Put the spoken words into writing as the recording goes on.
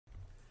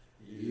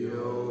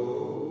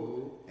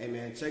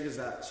man, check us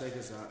out.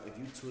 If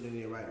you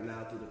tuning in right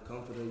now through the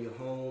comfort of your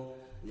home,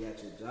 you're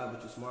at your job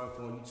with your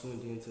smartphone, you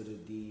tuned in to the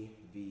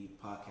DV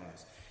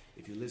podcast.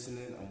 If you're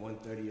listening, I'm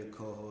 130, your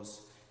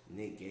co-host,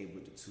 Nick Gabe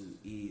with the 2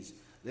 E's.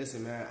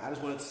 Listen, man, I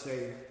just wanted to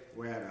say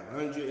we're at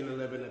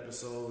 111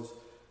 episodes.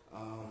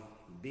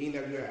 Being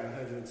that we were at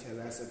 110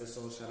 last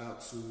episode, shout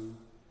out to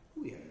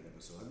who we had that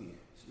episode.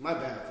 My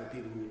bad for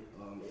people who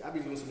I be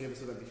doing some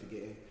episodes I be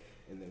forgetting,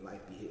 and then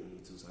life be hitting me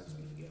too, so I just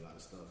be forgetting a lot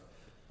of stuff.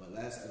 But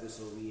last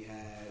episode we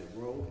had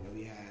Ro and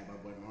we had my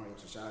boy Mario,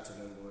 so shout out to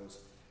them boys.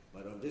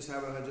 But just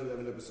having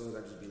 111 episodes,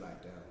 I just be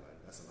like, damn,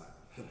 like that's a lot.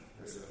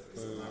 That's a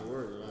lot of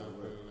work.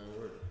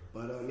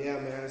 But yeah,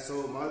 man.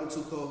 So my other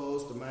two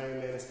co-hosts, the Miami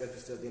Man and Steffi,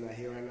 still not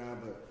here right now,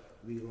 but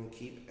we gonna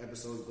keep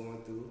episodes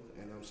going through,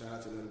 and shout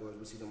out to them boys.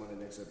 We'll see them on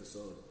the next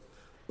episode.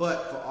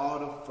 But for all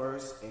the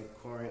first and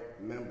current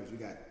members, we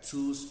got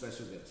two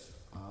special guests.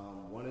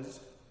 One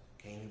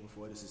came here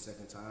before. This is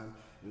second time.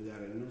 We got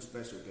a new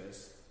special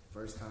guest,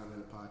 first time in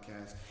the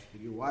podcast.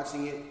 If you're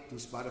watching it through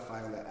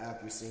Spotify on the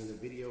app, you're seeing the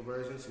video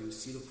version, so you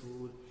see the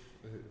food,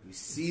 you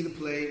see the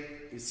plate,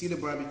 you see the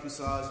barbecue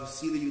sauce, you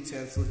see the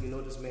utensils. You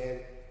know this man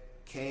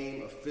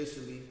came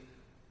officially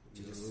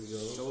to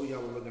just show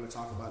y'all what we're going to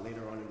talk about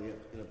later on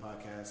in the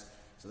podcast.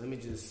 So let me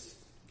just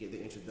get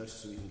the introduction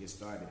so we can get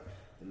started.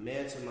 The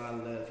man to my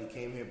left, he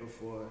came here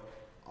before,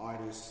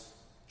 artist,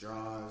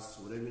 draws,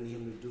 whatever you need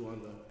him to do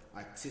on the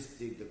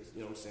artistic,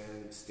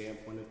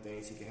 standpoint of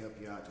things, he can help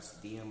you out.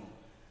 Just DM him.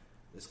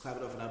 Let's clap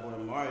it up for that boy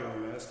Mario,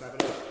 man. Let's clap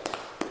it up.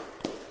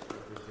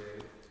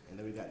 Okay. And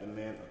then we got the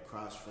man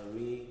across from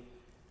me,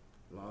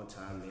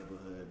 long-time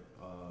neighborhood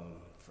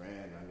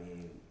friend. I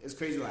mean, it's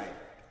crazy, like,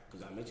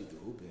 because I met you through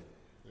hooping,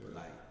 but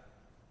like,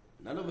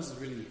 none of us is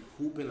really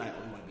hooping like,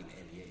 oh, we want to be in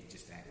the NBA,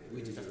 just that.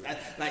 We just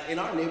like in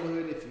our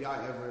neighborhood. If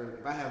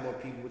I have more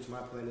people, which my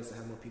plan is to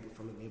have more people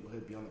from the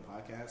neighborhood be on the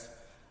podcast.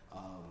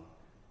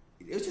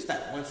 It was just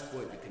that one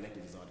sport that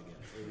connected us all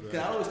together. Because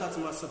I always thought to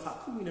myself, how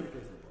come we never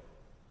play football?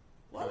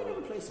 Why we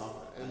never play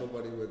soccer? Ain't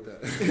nobody with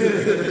that.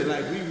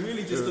 Like we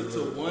really just took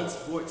to one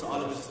sport to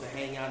all of us just to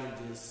hang out and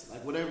just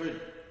like whatever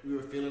we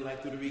were feeling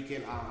like through the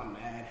weekend. I'm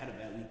mad, had a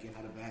bad weekend,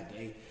 had a bad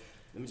day.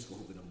 Let me just go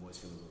hoop with them boys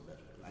feel a little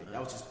better. Like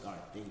that was just our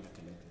thing that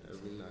connected us.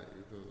 Every night,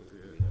 you feel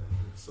me? Yeah.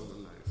 So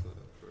nice.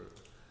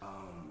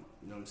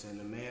 You know what I'm saying?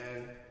 The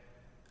man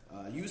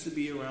used to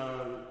be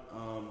around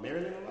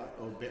Maryland a lot,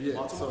 or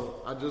Baltimore?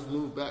 So I just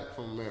moved back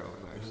from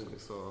Maryland, actually.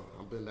 So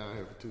I've been down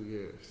here for 2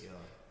 years. Yeah.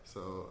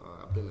 So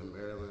I've been in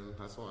Maryland.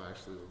 That's where I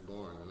actually was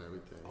born and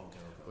everything. Okay.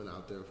 Went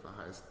out there for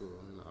high school.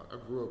 I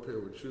grew up here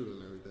with you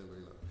and everything, but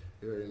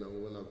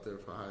went up there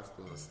for high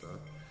school and stuff.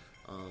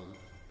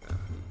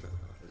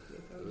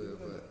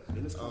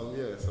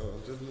 So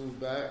I just moved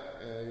back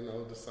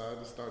and decided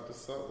to start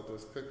this up with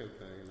this cooking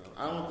thing.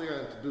 I don't think I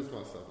introduced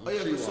myself. For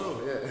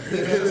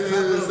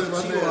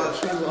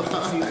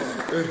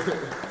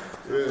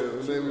sure.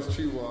 My name is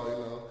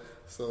Chiwa.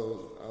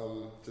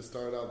 So just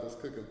started out this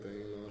cooking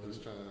thing.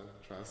 Just trying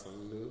to try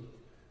something new.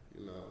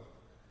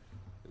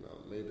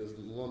 Made this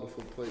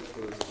wonderful plate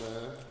for this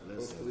man.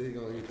 Listen, hopefully he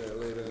gonna eat that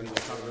later. We gonna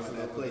talk about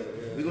that plate.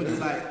 We gonna do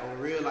like a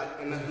real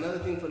and another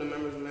thing for the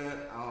members, man.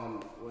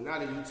 We're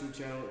not a YouTube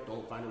channel.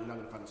 Don't find it. You're not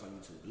gonna find us on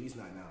YouTube. At least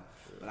not now.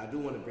 Yeah. But I do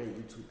want to bring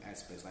YouTube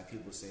aspects. Like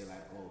people say,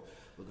 like, oh,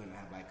 we're gonna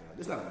have like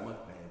this not a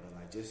mukbang, but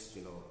like just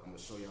I'm gonna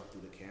show y'all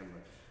through the camera.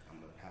 I'm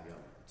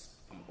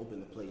gonna open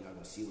the plate. Y'all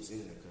gonna see what's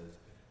in there because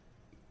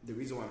the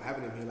reason why I'm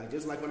having them here, like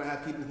just like when I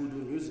have people who do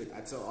music,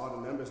 I tell all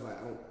the members like,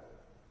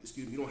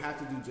 you don't have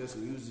to do just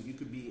music. You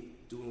could be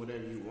doing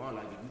whatever you want.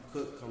 Like if you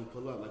cook, come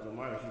pull up. Like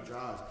Lamar, he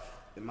draws.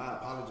 And my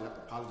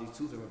apologies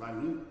to them.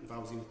 If I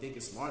was even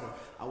thinking smarter,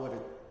 I would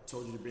have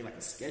told you to bring like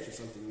a sketch or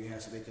something you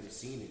have so they could have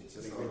seen it,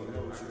 so they really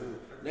know what you do.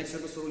 Next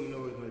episode,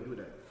 we're gonna do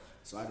that.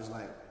 So I just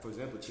like, for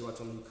example, Chiwa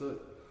told me he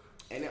cooked,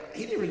 and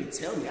he didn't really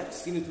tell me. I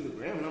just seen it through the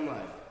gram, and I'm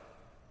like,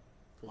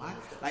 why?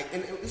 Like,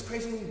 and it's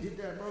crazy when you did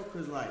that, bro.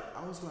 Cause like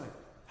I was like,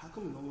 how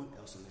come no one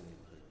else in the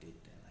neighborhood did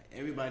that? Like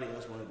everybody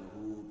else wanted to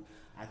hoop.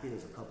 I think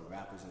there's a couple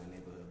rappers in the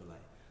neighborhood, but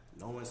like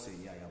no one said,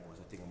 yeah, boys,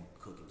 I think I'm gonna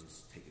cook and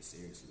just take it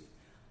seriously.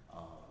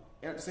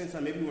 And at the same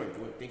time, maybe we weren't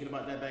thinking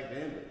about that back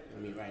then, but I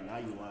mean, right now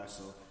you are.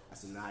 So I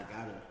said, nah, I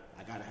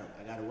gotta help.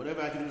 I gotta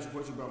whatever I can do to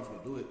support you, bro. I'm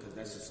gonna do it because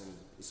that's just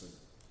it's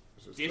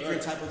a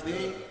different type of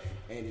thing,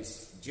 and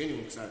it's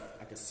genuine because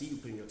I can see you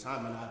putting your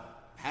time, and I've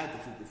had the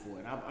food before,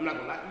 and I'm not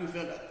gonna lie to you,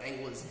 feel that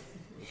thing was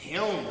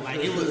him, like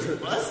it was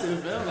busting,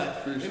 felt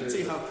like. Let me tell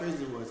you how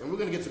crazy it was, and we're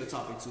gonna get to the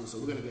topic too. So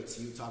we're gonna get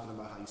to you talking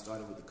about how you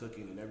started with the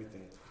cooking and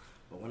everything.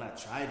 But when I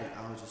tried it,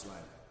 I was just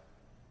like,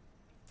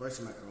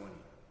 first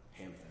macaroni,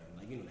 ham fam,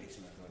 like the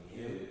Haitian macaroni,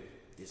 ham. Yeah.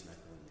 This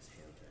macaroni is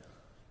ham fam,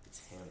 it's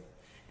ham.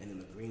 And then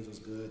the greens was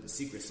good. The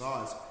secret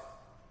sauce,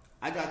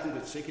 I got through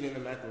the chicken and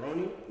the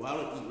macaroni. Well,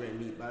 I don't eat red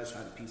meat, but I just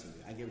tried a piece of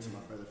it. I gave it to my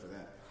brother for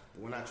that.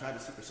 But when I tried the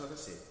secret sauce, I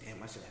said,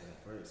 damn, I should have had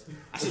that first.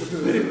 I should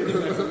have put it with the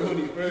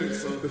macaroni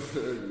first. So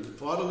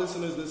for all the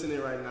listeners listening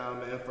right now,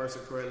 man, first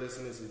and current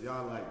listeners, if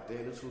y'all like,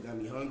 damn, this food got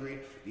me hungry,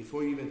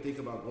 before you even think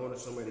about going to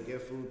somewhere to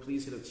get food,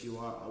 please hit up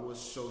Chiwa. I will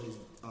show his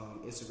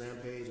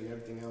Instagram page and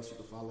everything else. You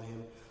can follow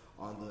him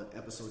on the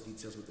episode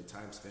details with the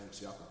timestamp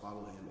so y'all can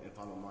follow him and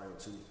follow Mario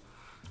too.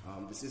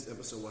 This is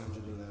episode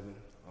 111.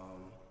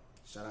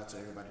 Shout out to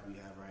everybody we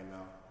have right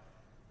now.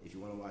 If you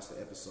want to watch the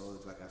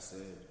episodes, like I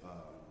said,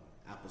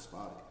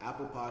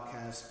 Apple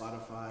Podcasts,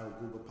 Spotify,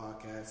 Google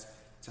Podcasts,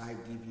 type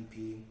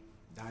DVP,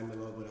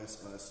 Diamond Logo,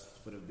 that's us.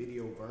 For the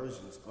video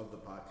versions of the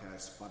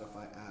podcast,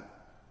 Spotify app,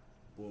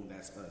 boom,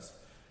 that's us.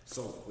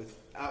 So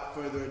without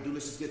further ado,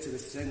 let's just get to the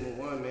segment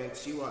one, man.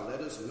 Chiwa, let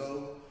us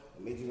know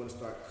what made you want to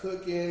start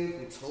cooking,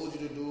 who told you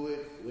to do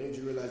it, when did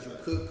you realize you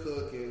could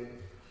cook, and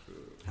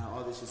how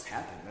all this just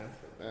happened, man.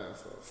 Man,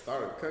 so I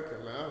started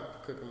cooking, man. I've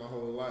been cooking my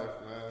whole life,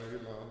 man. You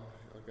know,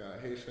 I got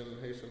Haitian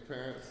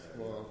parents,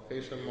 well,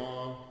 Haitian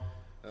mom,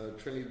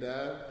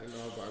 Trinidad, you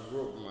know, but I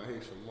grew up with my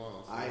Haitian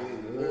mom. So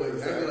Island boy,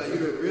 exactly. Like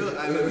you're a real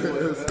island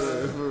boy,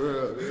 for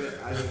real.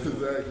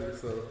 Exactly.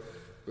 So,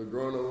 but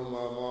growing up with my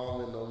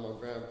mom and my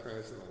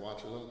grandparents and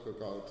watching them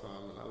cook all the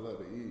time, and I love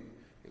to eat.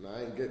 You know,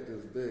 I ain't get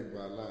this big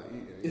by not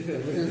eating. You know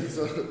what I mean?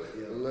 So I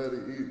love to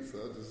eat. So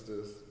I just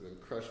been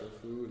crushing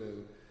food,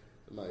 and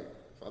like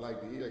if I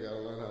like to eat, I gotta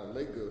learn how to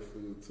make good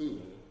food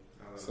too.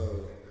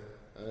 So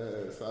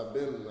I've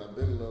been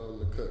learning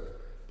to cook.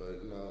 But,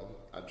 you know,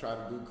 I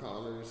tried to do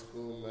culinary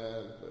school,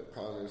 man, but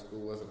culinary school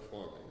wasn't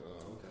for me, you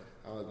know. Okay.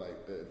 I was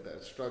like,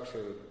 that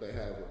structure they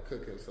have with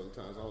cooking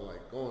sometimes, I don't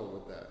like going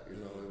with that, you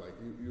know. Like,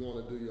 you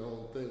want to do your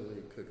own thing when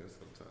you're cooking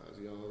sometimes,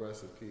 your own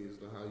recipes,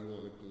 and how you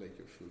want to make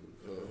your food.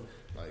 So,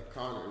 like,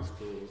 culinary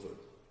school was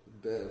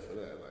dead for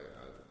that. Like,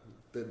 I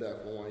did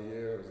that for 1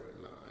 year. I was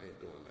like, nah, I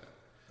ain't doing that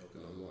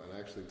no more. And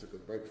I actually took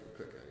a break from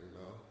cooking, you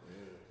know.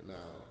 And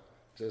now,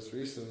 just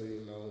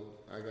recently, you know,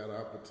 I got an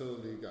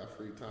opportunity, got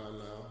free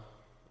time now.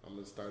 I'm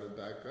gonna start it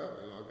back up,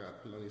 and I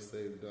got money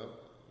saved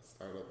up.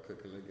 Start up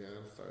cooking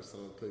again. Start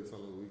selling plates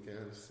on the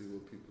weekends. See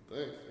what people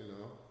think. You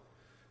know,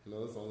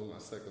 it's only my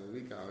second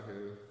week out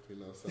here. You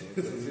know, selling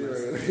plates. Who's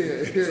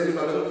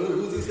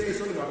he saying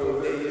something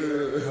about?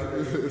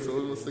 It's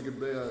only my second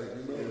day out.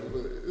 You know,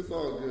 but it's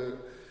all good.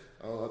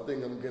 I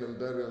think I'm getting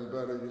better and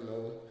better. You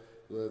know,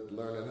 with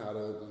learning how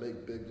to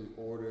make big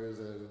orders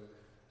and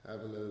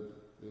having the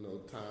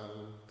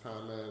time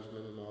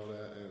management and all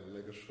that, and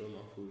making sure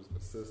my food is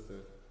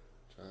consistent.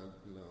 Trying,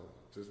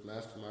 just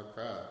master my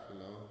craft,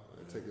 and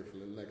take it from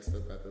the next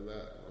step after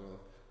that,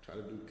 try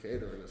to do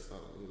catering or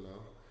something,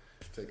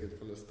 take it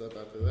from the step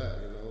after that,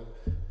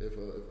 if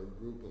a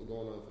group of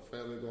a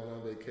family going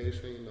on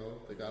vacation,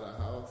 they got a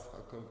house,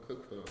 I'll come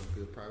cook for them, be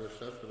a private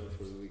chef for them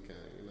for the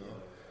weekend,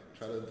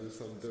 try to do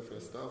some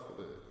different stuff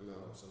with it,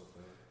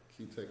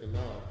 keep taking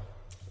off.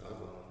 I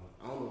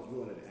don't know if you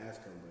wanted to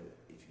ask him, but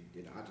if you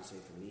did, I'll just say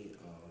for me,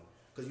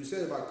 because you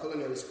said about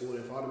culinary school,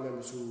 and for all the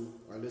members who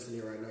are listening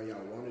right now,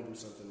 y'all want to do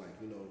something like,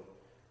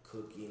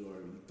 cooking,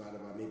 or you thought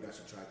about maybe I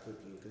should try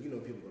cooking, because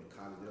people go to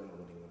college, they don't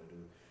know what they want to do.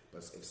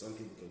 But if some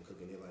people can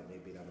cook and they're like,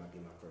 maybe that might be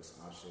my first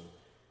option.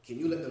 Can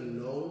you let them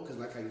know? Because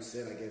like how you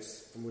said, I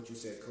guess from what you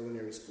said,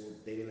 culinary school,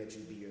 they didn't let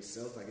you be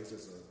yourself. I guess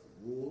there's a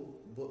rule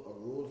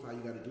of how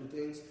you got to do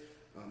things.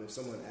 If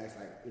someone asks,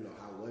 like,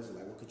 how was it?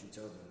 Like, what could you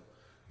tell them?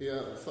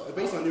 Yeah, so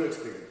based on your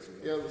experience.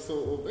 Yeah,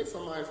 so based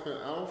on my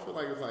experience, I don't feel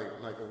like it's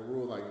like a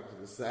rule, like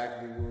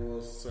exactly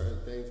rules, certain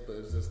things, but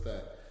it's just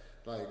that,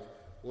 like,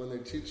 when they're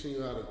teaching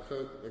you how to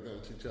cook, they're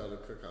gonna teach you how to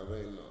cook how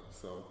they know.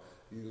 So,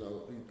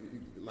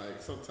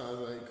 like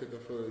sometimes I ain't cooking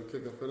for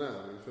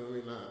them. You feel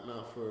me?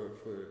 Not for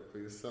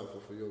yourself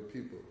or for your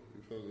people.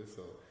 You feel me?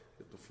 So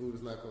if the food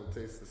is not gonna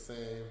taste the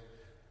same,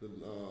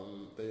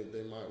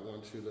 they might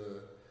want you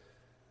to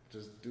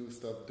just do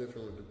stuff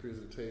different with the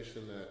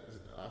presentation that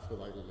I feel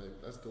like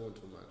that's doing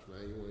too much,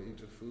 man. You want to eat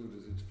your food,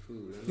 just eat your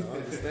food. And I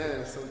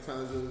understand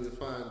sometimes when you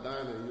fine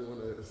dining, you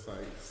want to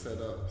set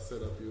up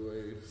your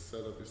way,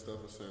 set up your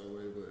stuff a certain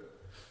way, but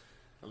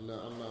I'm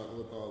not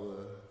with all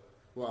the,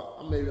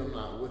 maybe I'm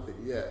not with it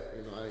yet.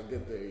 I didn't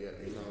get there yet.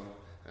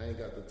 I ain't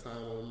got the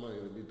time or the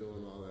money to be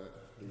doing all that.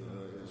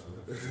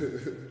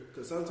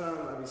 Because sometimes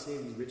I be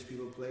seeing these rich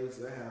people plates,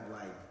 they have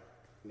like,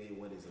 maybe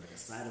what is it, like a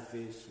side of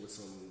fish with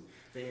some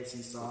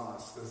fancy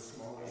sauce. The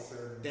smallest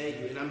serving. Thank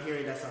you. And I'm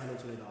hearing that's $120.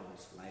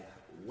 Like,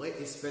 what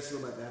is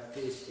special about that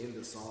fish in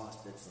the sauce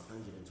that's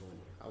 $120?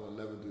 I will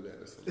never do that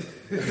to somebody.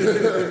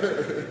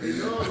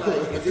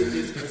 Like,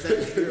 is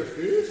that pure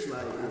fish?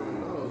 Like, I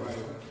don't know. Like,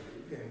 you're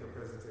paying for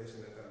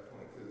presentation at that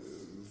point,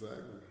 because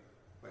exactly.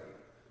 Like,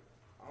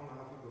 I don't know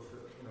how people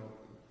feel.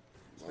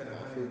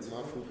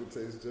 My food could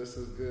taste just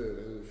as good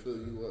and fill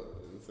you up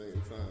at the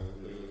same time.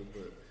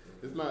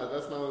 But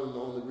that's not the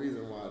only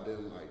reason why I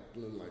didn't like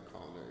culinary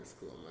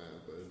school,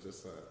 man. But it's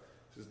just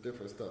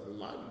different stuff. It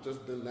might have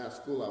just been that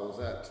school I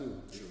was at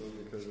too,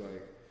 because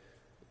like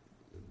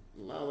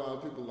not a lot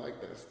of people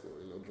like that school.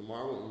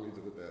 Jamar went in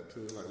music with that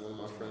too. Like one of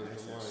my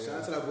friends, Jamar.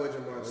 Shout out to that boy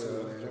Jamar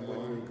too, man. That boy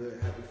doing good.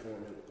 Happy for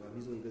him.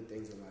 He's doing good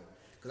things in life.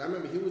 Because I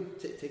remember he was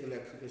taking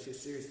that cooking shit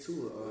serious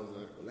too.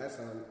 Last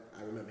time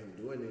I remember him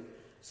doing it.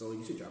 So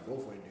you said y'all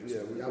both went there.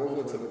 Yeah, we both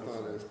went to the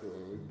culinary school,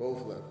 and we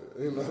both left it.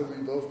 We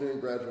both didn't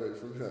graduate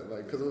from that,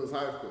 because it was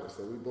high school.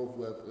 So we both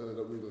ended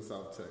up leaving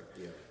South Tech.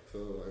 Yeah.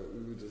 So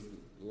we were just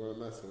You weren't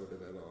messing with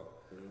it at all.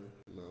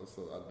 You know,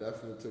 so I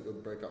definitely took a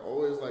break. I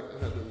always like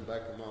had in the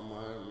back of my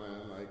mind,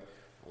 man, like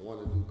I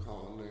want to do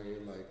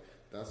culinary, like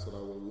that's what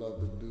I would love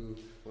to do.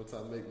 Once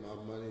I make my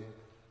money,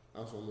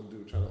 that's what I'm gonna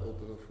do. Try to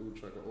open a food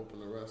truck or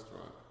open a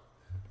restaurant.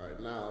 Right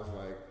now, it's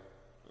like,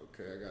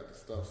 okay, I got the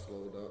stuff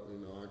slowed up. You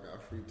know, I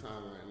got free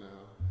time right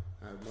now.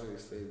 I have money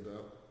saved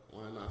up.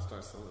 Why not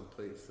start selling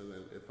plates? And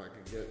then if I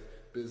could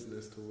get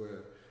business to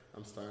where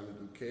I'm starting to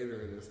do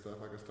catering and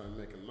stuff, I can start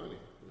making money.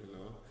 You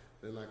know,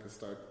 then I can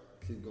start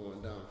keep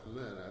going down from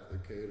that. After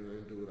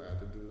catering, do what I have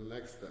to do. The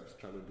next steps,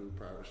 try to do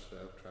private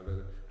chef. Try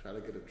to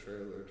get a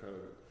trailer. Try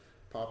to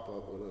pop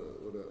up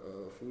with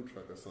a food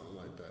truck or something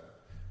like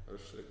that. Or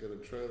shit, get a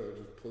trailer,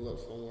 just pull up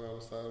somewhere on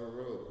the side of the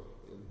road,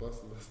 and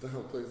bust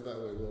down place that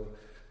way. Well,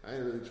 I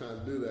ain't really trying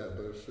to do that,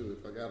 but shoot,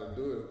 if I gotta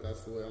do it, if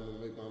that's the way I'm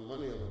gonna make my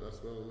money,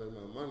 that's the way I'm gonna make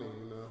my money,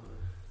 you know.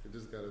 You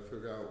just gotta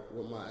figure out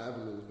what my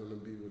avenue is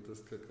gonna be with this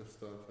cooking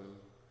stuff, and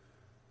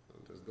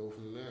just go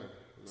from there.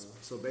 You know?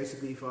 So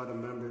basically, for all the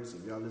members,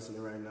 if y'all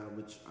listening right now,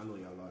 which I know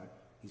y'all are,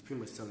 he's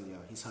pretty much telling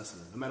y'all he's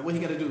hustling. No matter what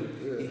he gotta do,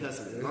 he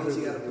hustling. As long as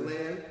he got a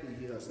plan,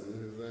 he hustling.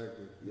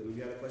 Exactly. You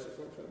got a question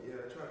for him?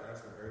 Yeah, I tried to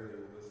ask him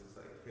earlier what was his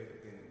like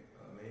favorite thing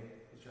to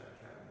make. He tried to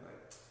cap me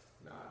like,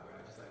 nah, bro,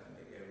 I just like to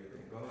make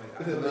everything. But I'm like,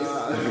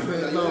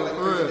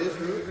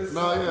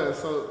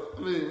 So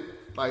I mean,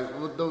 like,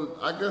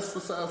 I guess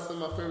besides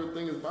my favorite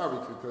thing is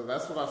barbecue, because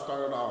that's what I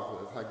started off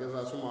with. I guess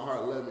that's where my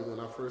heart led me when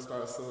I first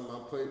started selling my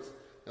plates.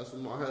 That's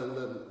what my head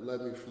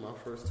led me for my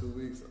first 2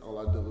 weeks. All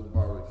I did was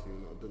barbecue,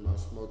 you know, did my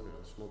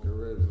smoking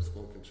ribs and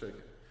smoking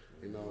chicken,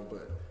 you know.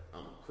 But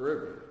I'm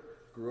Caribbean.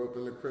 Grew up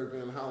in the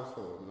Caribbean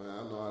household, man.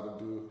 I know how to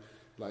do.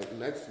 Like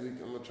next week,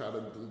 I'm gonna try to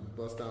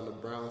bust down the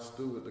brown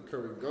stew with the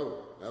curry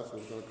goat. That's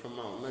what's gonna come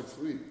out next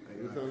week.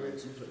 You feel me?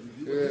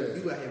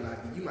 You out here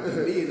like you might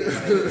be in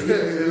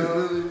there. You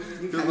know,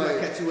 you might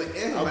catch you with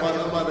I'm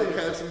about to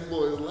catch these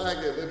boys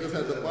lacking. They just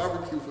had the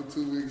barbecue for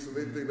 2 weeks, and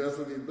they think that's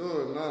what he's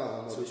doing. Nah,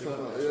 I'm about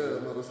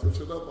to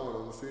switch it up on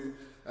them. See,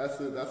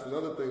 that's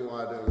another thing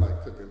why I didn't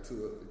like cooking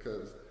too,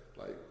 because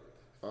like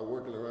if I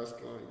work in a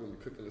restaurant, you're gonna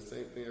be cooking the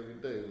same thing every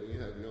day. When you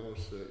have your own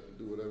shit, you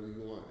do whatever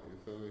you want. You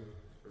feel me?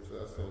 So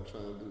that's what I'm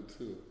trying to do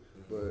too.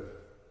 But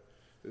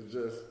it's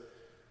just,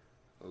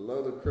 I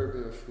love the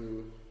Caribbean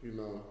food, you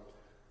know.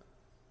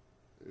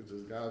 It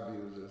just gotta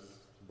be just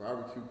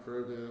barbecue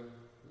Caribbean,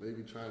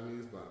 maybe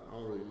Chinese, but I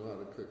don't really know how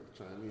to cook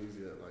Chinese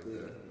yet like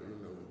that.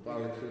 You know,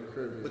 barbecue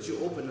Caribbean. But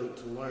you're open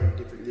to learn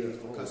different things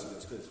from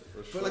customers.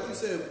 But like you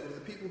said, the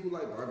people who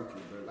like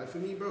barbecue, bro, like for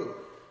me, bro,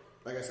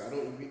 like I said, I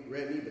don't eat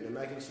red meat, but the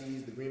mac and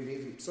cheese, the green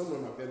beans, someone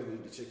in my family would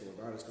eat the chicken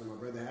regardless. Because my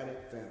brother had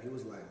it, fam, he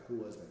was like, who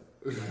was that?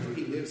 Like,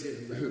 he lives here.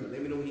 He's like,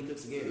 let me know when he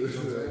cooks again. You know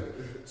what I'm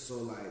saying?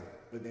 So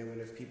like, but then when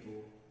there's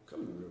people,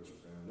 come to the real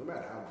truth, fam. No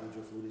matter how good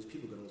your food is,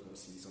 people are always gonna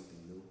see something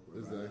new.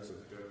 Regardless.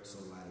 Exactly.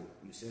 So like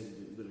you said,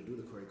 you're gonna do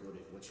the curry goat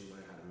once you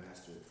learn how to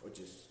master it, or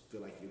just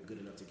feel like you're good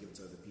enough to give it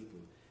to other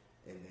people.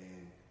 And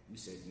then you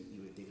said you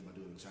even think about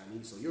doing the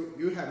Chinese. So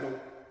you have no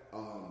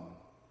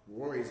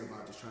worries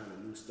about just trying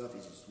the new stuff.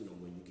 It's just, you know,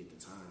 when you get the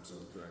time.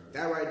 So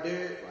that right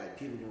there, like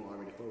people gonna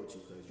already forward you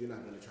because you're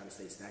not gonna try to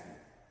stay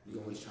stagnant. You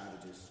always try to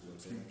just, you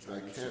know what I'm saying?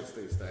 I can't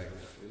stay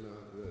stagnant. You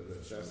know,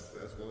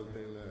 that's one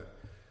thing that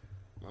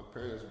my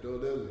parents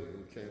built in me.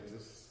 You can't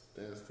just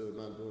stand still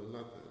not doing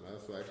nothing.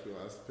 That's actually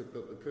why I picked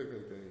up the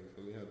cooking thing.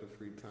 When you have the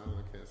free time,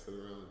 I can't sit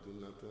around and do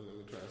nothing. Let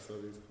me try to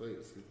sell these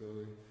plates. You feel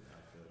me? Yeah,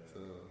 I feel that.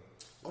 So.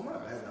 Oh my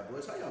bad, y'all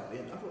boys. How y'all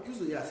been?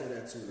 Usually I say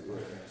that too in the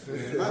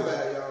podcast. My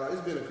bad, y'all.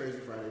 It's been a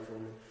crazy Friday for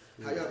me.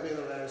 How y'all been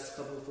the last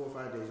couple of 4 or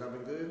 5 days? Y'all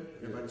been good?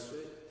 Everybody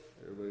straight?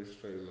 Everybody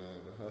straight, man.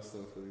 The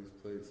hustling for these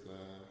plates,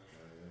 man.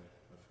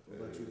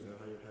 What about you, man?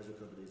 How's your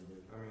couple days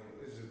been? I mean,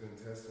 it's just been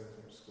testing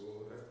from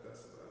school.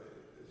 That's about it.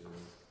 It's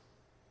just,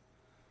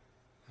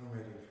 I'm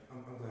ready.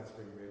 I'm glad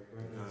spring break.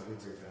 Me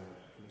too, fam.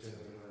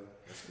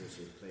 That's good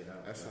shit played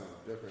out. That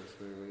sounds different,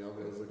 spring. When y'all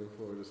was looking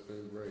forward to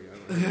spring break.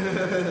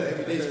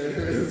 Every day spring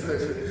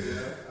break.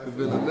 It's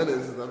been a minute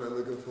since I've been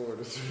looking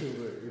forward to spring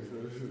break. I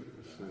feel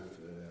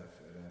that.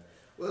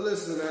 Well,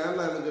 listen, man, I'm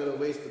not going to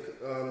waste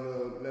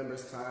the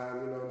members' time,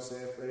 you know what I'm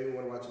saying? For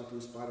everyone watching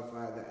through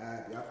Spotify, the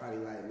app, y'all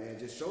probably like, man,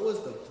 just show us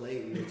the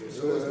plate, man.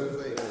 Just show us the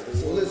plate.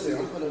 So listen,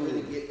 I'm going to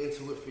really get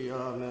into it for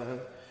y'all, man.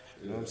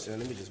 You know what I'm saying?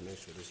 Let me just make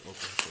sure this open.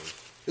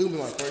 It will be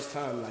my first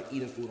time, like,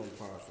 eating food on the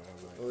podcast,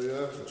 man. Like, oh,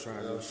 yeah?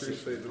 Trying I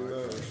appreciate the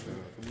love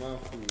for my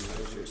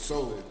food.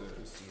 So, let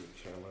me see the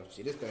camera.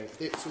 See, this thing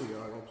thick, too,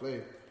 y'all. Don't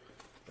play.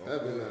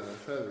 Heavy now,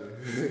 it's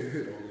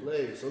heavy. Don't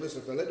play. So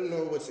listen, let them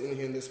know what's in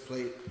here in this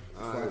plate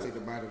before I take a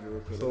bite of it real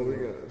quick.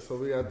 So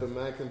we got the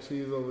mac and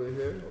cheese over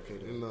here.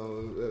 Okay. You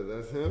know,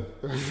 that's him.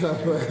 I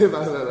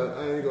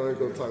ain't gonna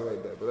go talk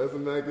like that, but that's the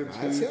mac and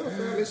cheese. I tell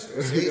fam,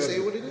 say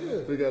what it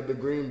is. We got the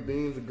green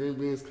beans. The green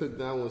beans cooked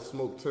down with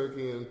smoked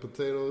turkey and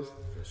potatoes.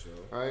 For sure.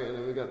 All right, and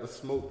then we got the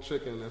smoked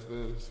chicken that's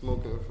been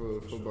smoking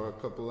for about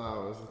a couple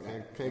hours.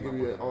 Can't give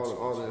you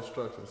all the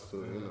instructions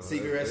to it. You know,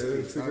 Secret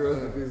recipes. Secret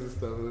recipes and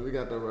stuff. And then we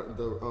got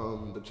the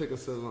the chicken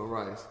cinnamon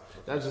rice.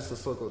 That's just to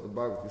soak up the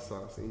barbecue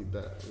sauce and eat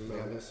that. You know?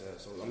 Yeah, listen.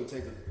 So I'm gonna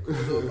take a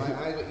little bite.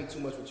 I ain't gonna eat too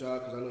much with y'all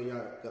because I know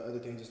y'all got other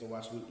things just to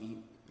watch me eat.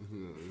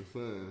 You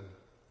saying?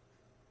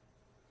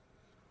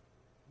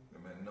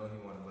 Man, no, he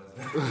want to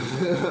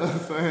buzz. I'm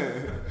saying.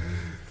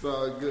 It's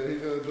all good. He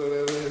gonna throw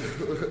that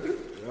in.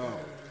 Yo.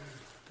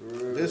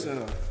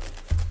 Listen,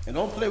 and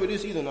don't play with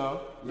this either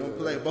now. Don't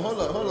play. But hold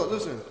up,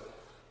 listen.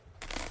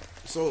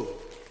 So,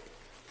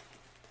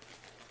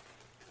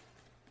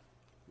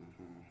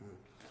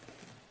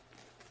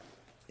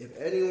 if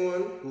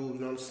anyone who, you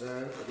know what I'm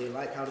saying, if they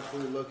like how the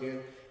food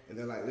looking, and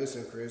they're like,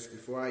 listen, Chris,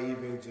 before I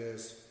even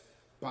just,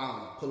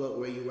 pull up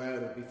where you at,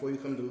 or before you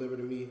come deliver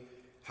to me,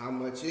 how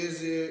much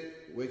is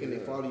it? Where can they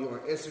follow you on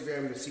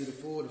Instagram to see the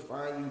food, to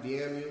find you,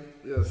 DM you?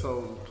 Yeah,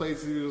 so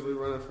plates are usually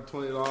running for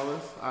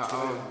 $20.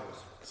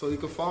 So you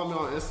can follow me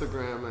on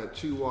Instagram at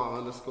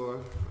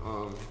Chihuahua_.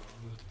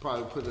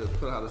 Probably put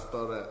how to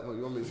spell that. Oh,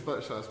 you want me to spell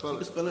it? Should I spell it? You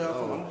can spell it out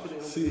for me.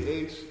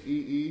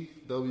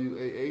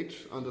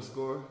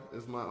 CHEEWAH_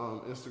 is my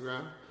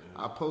Instagram.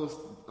 I post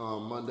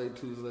Monday,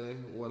 Tuesday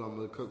what I'm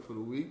gonna cook for the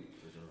week.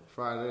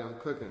 Friday I'm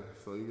cooking,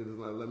 so you can just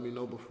let me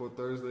know before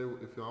Thursday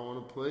if y'all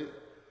want to plate.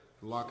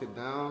 Lock it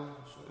down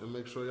and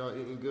make sure y'all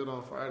eating good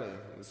on Friday.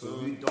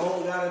 So if you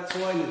don't got a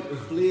 20,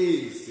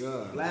 please.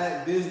 Yeah.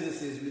 Black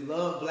businesses, we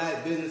love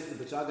black businesses,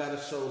 but y'all gotta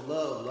show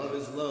love. Love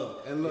is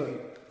love. And look,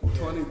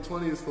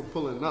 20 is for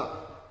pulling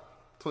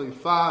up.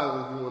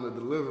 25 if you want a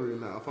delivery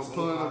now. If I'm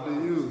pulling up to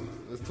you,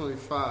 it's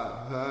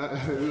 25. Alright?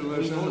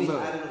 He's only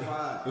adding a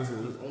 5. He's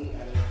only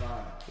adding a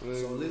 5.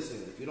 So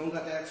listen, if you don't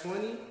got that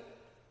 20,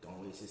 don't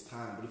waste his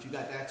time. But if you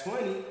got that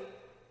 20,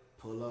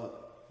 pull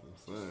up.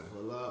 Just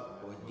pull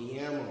up or DM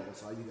them.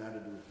 That's all you gotta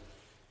do.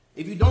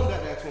 If you don't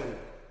got that 20,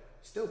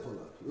 still pull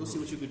up. We'll see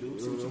what you can do.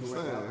 See what you can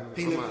work out.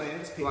 Payment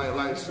plans.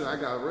 Like shit, I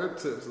got rib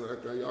tips.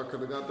 Like, y'all could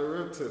have got the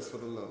rib tips for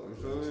the low. You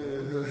feel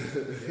me?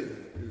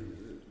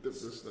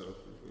 Different stuff.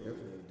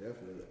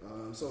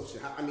 Definitely. So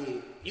I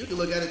mean, you can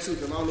look at it too.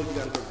 Cause I don't know if you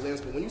got a good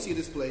glance, but when you see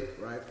this plate,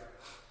 right,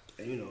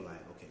 and you know,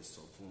 like, okay,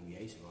 so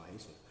Haitian.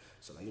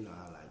 So like, you know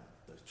how like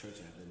the church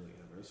have their little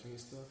anniversary and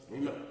stuff.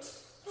 Remember.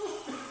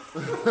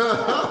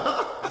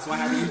 That's why I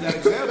had to use that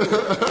example.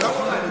 Y'all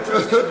want like the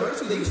church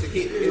anniversary, they used to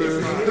hit.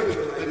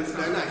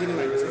 They're not hitting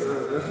like this.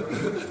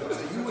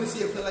 So you wouldn't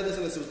see a play like this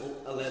unless it was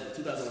 2011,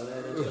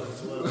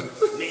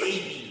 2012,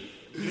 maybe.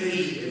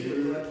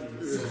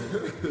 So,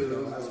 you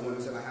know, I just wanted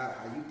to say like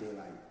how you think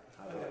like.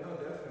 Yeah, no,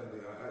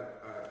 definitely.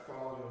 I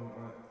followed him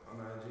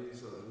on IG,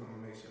 so I'm gonna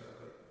make sure I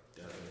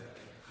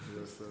Definitely.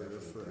 Yes, sir.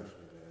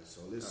 Definitely, man. So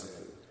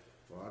listen,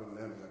 for all the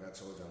members, like I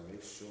told y'all,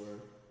 make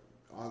sure.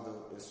 All the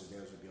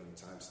Instagrams will be on the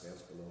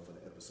timestamps below for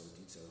the episode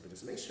details. But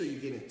just make sure you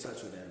get in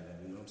touch with that, man.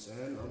 You know what I'm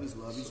saying? Always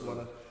love. You just want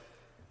to.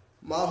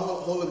 My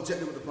whole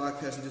objective with the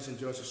podcast is just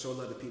enjoy to show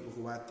love to people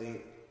who I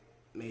think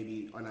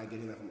maybe are not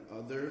getting that from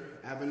other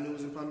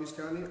avenues in Palm Beach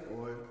County.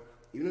 Or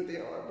even if they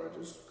are, bro,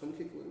 just come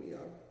kick it with me.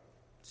 I'll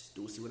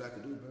just see what I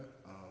can do, bro.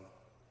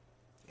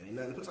 It ain't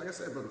nothing. Plus, like I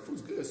said, bro, the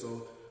food's good,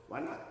 so why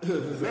not?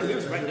 Man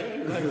lives right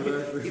there.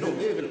 Like, he don't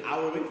live an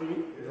hour away from me.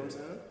 You know what I'm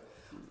saying?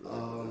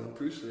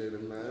 Appreciate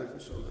it, man. For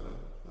sure, man.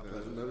 I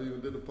never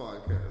even did a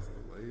podcast. I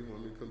was like, he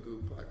wanted me to come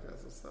do a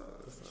podcast outside.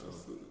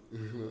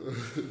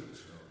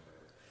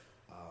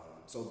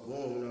 So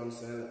boom, you know what I'm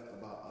saying?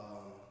 About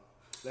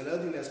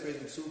another thing that's crazy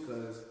too,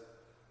 because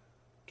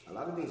a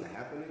lot of things are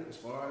happening as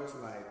far as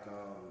like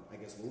I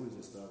guess movies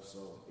and stuff.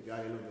 So if y'all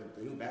didn't know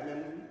the new Batman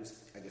movie,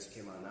 I guess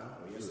came out now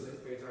or yesterday.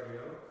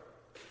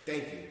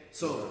 Thank you.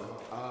 So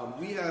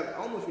we have, I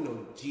don't know if you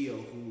know Gio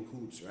who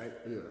hoops, right?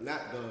 Yeah.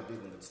 Not the big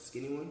one, the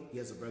skinny one. He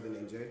has a brother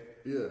named Jay.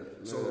 Yeah.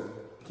 So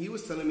he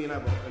was telling me,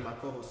 and my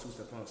co-host too,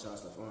 Stephon, shout out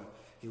Stephon,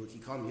 he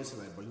called me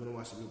yesterday like, bro, you want to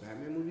watch the new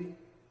Batman movie?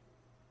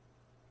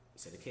 He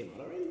said it came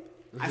out already.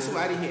 I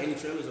swear I didn't hear any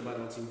trailers about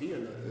it on TV or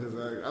nothing.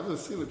 Exactly. I've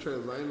just seen the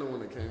trailers. I didn't know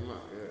when it came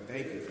out. Yeah.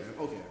 Thank you, fam.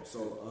 Okay,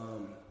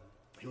 so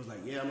he was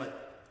like, yeah. I'm like,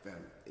 fam,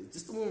 is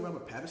this the one with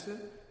Robert Pattinson?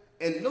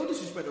 And no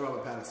disrespect to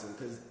Robert Pattinson,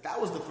 because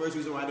that was the first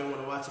reason why I didn't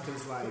want to watch it,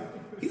 because like,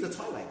 he's a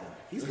Twilight guy.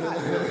 He's not a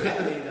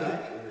Batman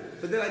guy.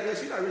 But then I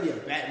guess you're not really a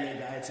Batman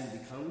guy to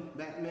become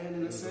Batman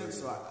in a sense,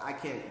 so I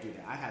can't do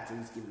that. I have to at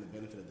least give him the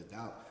benefit of the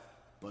doubt.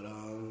 But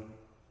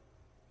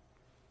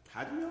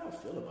how do y'all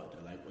feel about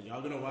that? Like, are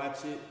y'all gonna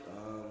watch it?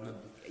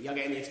 Y'all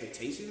got any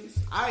expectations?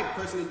 I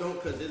personally don't,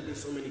 because there's been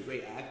so many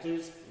great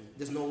actors.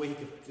 There's no way he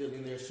could fill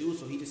in their shoes,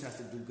 so he just has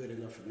to do good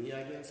enough for me,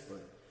 I guess.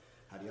 But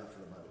how do y'all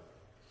feel about it?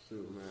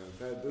 Shoot,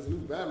 man, this new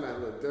Batman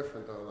look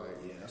different though. Like,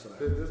 yeah, that's what I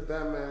heard. This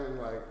Batman,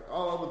 like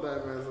all other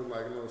Batmans look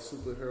like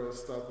superhero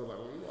stuff. But like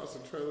when you watch the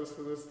trailers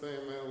for this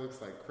thing, man, it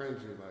looks like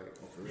cringy. Like,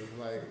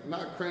 like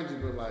not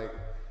cringy, but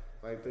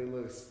like they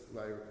look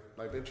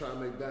like they try to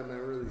make Batman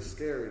really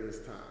scary this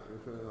time. You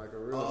feel like a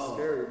real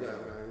scary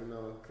Batman, you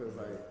know? Because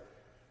like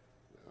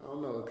I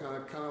don't know,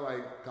 kind of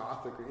like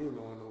gothic or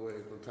emo in a way,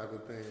 type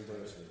of thing.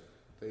 But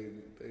they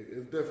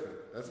it's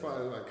different. That's why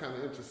it's like kind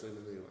of interesting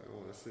to me. Like I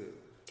want to see it.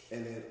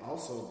 And then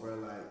also, bro,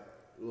 like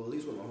well, at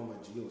least what my homie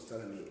Gio was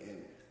telling me,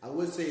 and I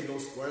would say no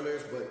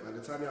spoilers, but by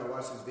the time y'all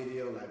watch this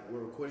video, like we're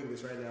recording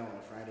this right now on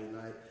a Friday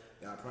night,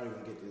 y'all probably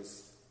gonna get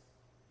this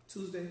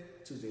Tuesday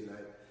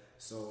night.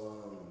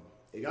 So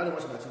if y'all didn't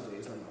watch it by Tuesday,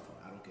 it's not my fault.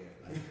 I don't care.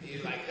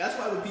 Like that's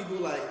why when people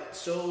like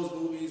shows,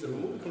 movies, if a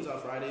movie comes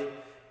out Friday,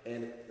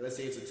 and let's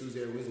say it's a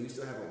Tuesday or Wednesday, you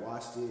still haven't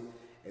watched it,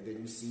 and then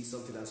you see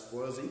something that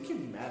spoils it, you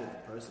can't be mad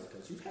at the person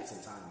because you've had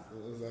some time.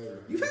 Exactly.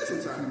 You've had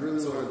some time. You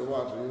really wanted to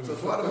watch it. So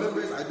for all the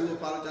members, I do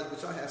apologize,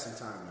 but y'all have some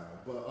time now.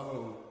 But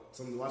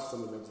some of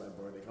the members like,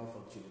 bro, they can't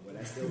fuck with you, but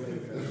that's still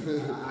late.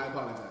 I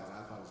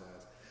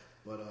apologize.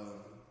 But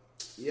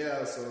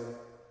yeah. So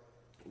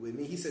with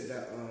me, he said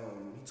that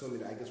he told me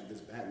that I guess with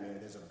this Batman,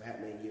 there's a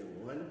Batman Year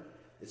 1.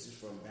 This is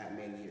from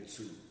Batman Year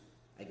 2.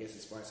 I guess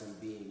as far as him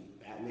being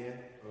Batman.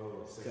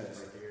 Oh, so like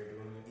they're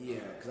doing it?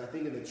 Yeah, because I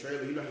think in the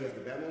trailer, you know he has the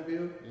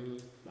Batmobile? Mm-hmm.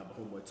 My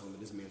homeboy told me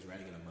this man's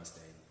riding in a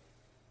Mustang.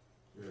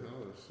 Yeah.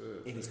 Oh,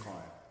 shit. In his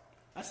car.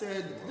 I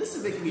said, this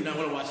is making me not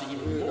want to watch it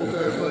even more.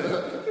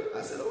 But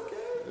I said, okay.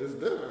 It's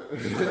different. I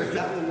heard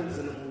Catwoman was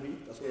in the movie.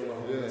 That's what my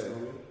homies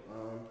told me.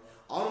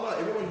 All in all,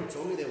 everyone who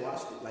told me they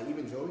watched it, like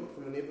even Joey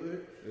from the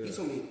neighborhood, he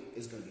told me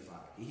it's going to be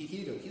fire.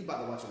 He's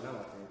about to watch it now,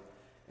 I think.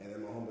 And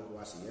then my homeboy who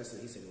watched it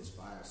yesterday, he said it was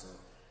fire. So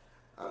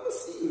I'm going to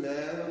see,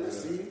 man. I'm going to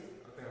see.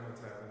 I think I'm going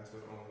to tap into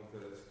it only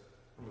because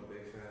I'm a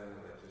big fan of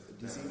like just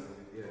DC?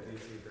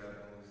 DC,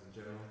 Batman movies in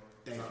general.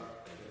 Thank you.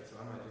 Yeah, so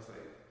I might just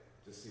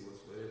see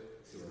what's with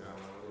it, see what's going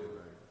on with it.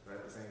 Right. But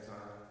at the same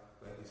time,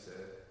 like you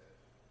said,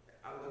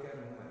 I look at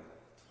him like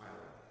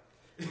Twilight.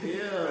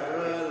 Yeah,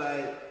 bro,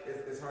 like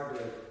it's hard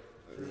to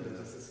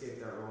just escape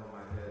that role in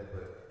my head,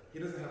 but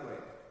he doesn't have like,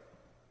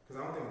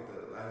 because I don't think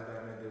the last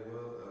Batman did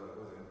well.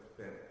 Was it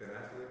Ben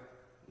Affleck?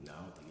 No,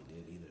 I don't think he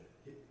did either.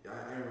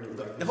 I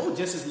remember the whole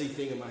Justice League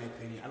thing, in my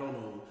opinion, I don't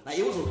know. Like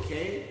it was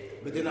okay,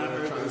 but then I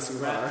heard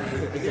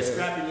they're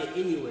scrapping it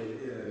anyway.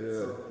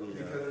 So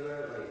because of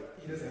that,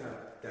 like he doesn't have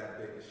that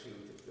big a shoe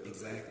to fill.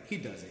 Exactly, he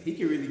doesn't. He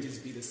can really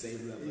just be the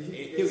same level.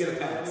 He'll get a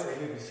pass.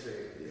 He'll be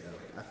straight. Yeah,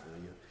 I feel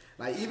you.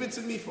 Like even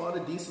to me, for all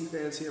the DC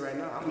fans here right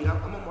now, I mean,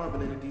 I'm a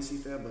Marvel and a DC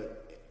fan,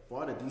 but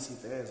for all the DC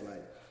fans,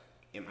 like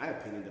in my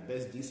opinion, the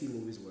best DC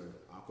movies were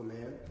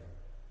Aquaman.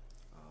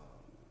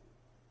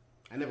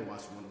 I never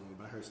watched one of them,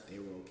 but I heard they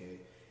were okay.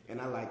 And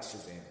I liked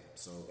Shazam.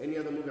 So any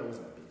other movie I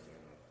wasn't a big fan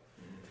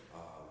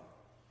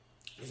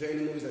of. Is there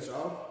any movies that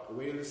y'all are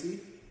waiting to see?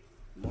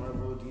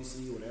 Marvel,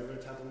 DC, whatever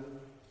type of movie?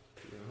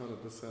 Yeah,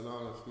 100%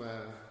 honest,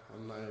 man.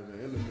 I'm not even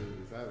in the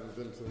movies. I haven't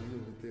been to a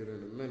movie theater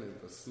in a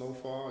minute. But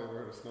Snowfall, you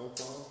heard of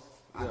Snowfall?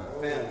 Yeah.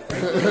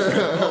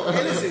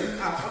 Hey, listen,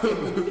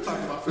 we can talk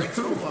about Frank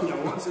Snowfall if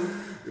y'all want to.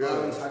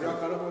 Have y'all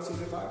caught up on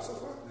season 5 so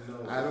far?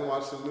 No. I haven't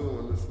watched the new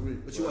one this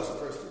week. But you watched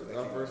the first two,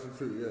 right? The first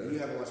two, yeah. You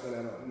haven't watched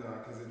none at all? No,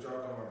 because it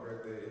dropped on my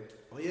birthday.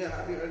 Oh, yeah,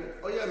 happy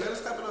birthday. Oh, yeah, man, let's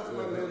clap it up for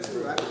my man,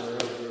 too, right?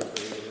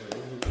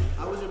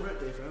 How was your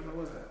birthday, fam? How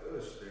was that? It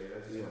was straight.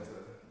 I just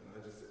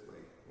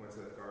went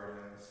to the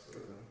gardens,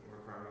 we're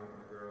crying with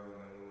my girl, and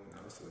then we went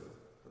out to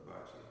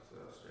hibachi,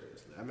 so that was straight.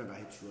 I remember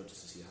I hit you up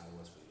just to see how it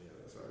was for you.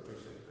 So I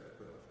appreciate that,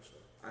 but for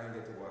sure. I didn't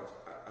get to watch.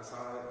 I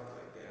saw it, I was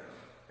like, damn,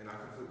 and I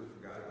completely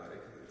forgot about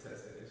it because it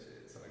tested and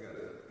shit, so I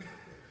gotta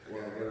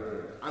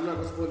I'm not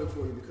gonna spoil it for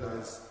you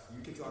because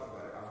you can talk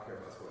about it. I don't care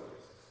about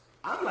spoilers.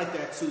 I'm like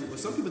that too, but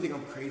some people think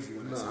I'm crazy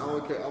when I say I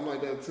don't care. I'm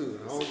like that too.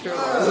 I don't care. I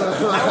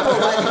don't know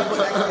why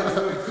people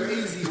act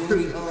crazy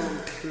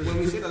when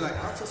we say that. Like,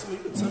 I'll tell someone,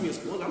 you can tell me a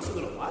spoiler, I'm still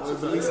gonna watch it.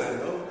 At least I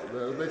know.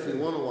 It makes me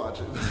want to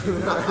watch it.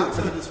 I'll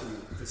tell you this for you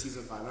for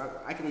season 5.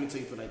 I can only tell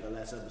you for like the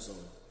last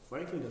episode.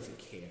 Franklin doesn't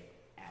care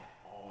at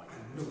all.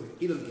 I knew it.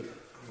 He doesn't give a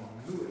fuck.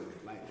 I knew it.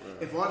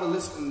 If all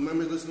the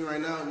members listening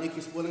right now, Nick,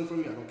 you're spoiling for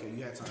me, I don't care.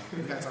 You had time.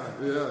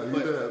 Yeah, you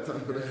did have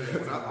time for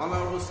that. All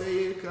I will say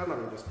is, because I'm not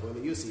going to spoil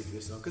it, you'll see it for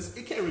yourself. Because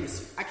I can't really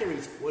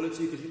spoil it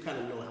to you because you kind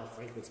of know how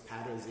Franklin's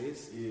patterns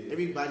is. Yeah.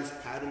 Everybody's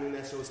pattern in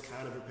that show is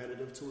kind of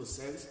repetitive to a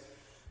sense.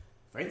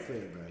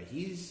 Franklin, bro,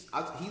 he's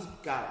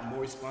got more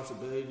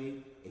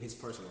responsibility in his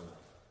personal life.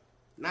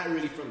 Not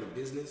really from the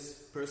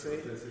business, per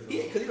se. Because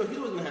he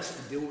doesn't have shit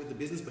to deal with the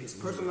business, but his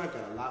personal life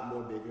got a lot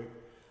more bigger.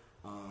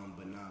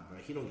 But nah, bro,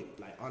 he don't get,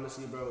 like,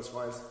 honestly, bro, as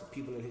far as the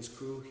people in his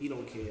crew, he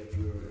don't care if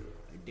you're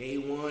a day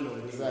 1 or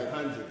a day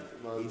 100.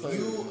 If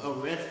you a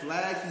red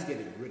flag, he's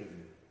getting rid of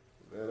you.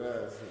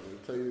 That ass,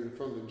 I tell you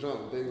from the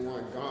jump, day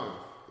 1 gone.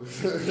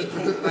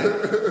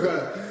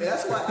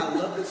 That's why I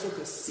love this show,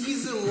 because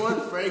season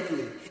 1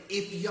 Franklin,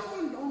 if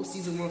y'all know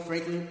season 1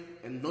 Franklin,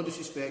 and no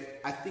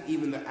disrespect, I think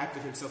even the actor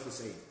himself would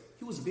say,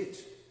 he was a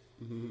bitch.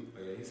 Mm-hmm.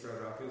 Oh, yeah, he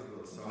started off, he was a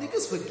little soft.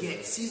 Niggas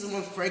forget, season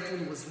 1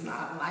 Franklin was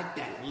not like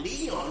that.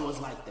 Leon was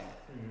like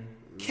that.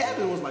 Mm-hmm.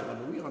 Kevin was like that,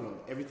 but we all know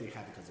everything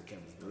happened because of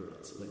Kevin's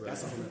donuts. Like,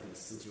 that's a whole other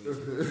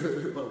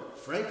situation. But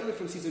Franklin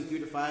from season 3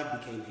 to 5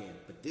 became him.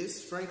 But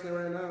this Franklin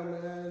right now,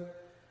 man,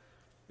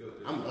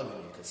 I'm loving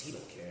it because he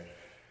don't care.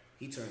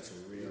 He turned to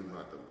real.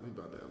 He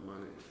about that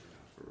money,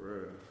 for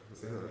real.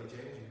 So he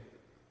changed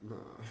you? Nah.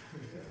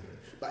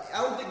 But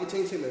I don't think it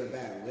changed him in a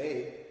bad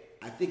way.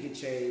 I think it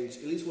changed,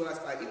 at least what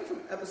I even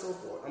from episode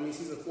 4,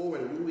 season 4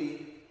 when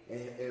Louis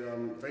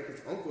and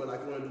Franklin's uncle,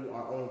 like, we want to do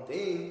our own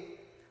thing.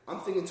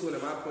 I'm thinking too, and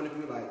in my point of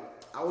view, like,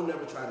 I will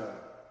never try to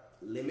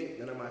limit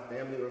none of my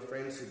family or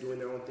friends to doing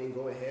their own thing.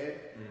 Go ahead,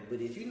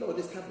 but if you know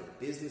this type of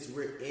business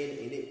we're in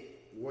and it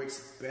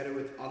works better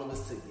with all of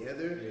us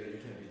together, you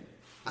can't be.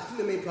 I think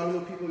the main problem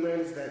with people, man,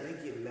 is that they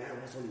get mad when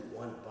there's only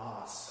one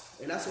boss,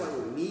 and that's why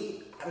with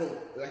me, I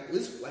don't like at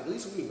least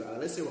with me, bro.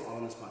 Let's say we're all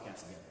on this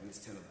podcast together, and it's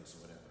 10 of us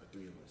or whatever, or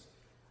 3 of us.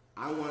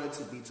 I want it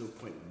to be to a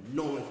point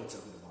no one can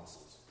tell who the boss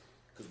is,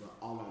 because we're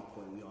all on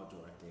point. We all do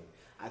our thing.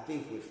 I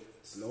think with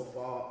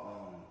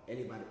Snowfall,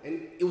 anybody,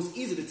 and it was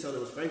easy to tell it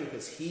was Franklin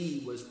because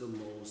he was the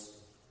most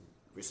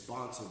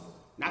responsible.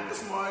 Not the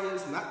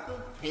smartest, not the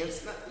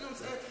handsome, you know what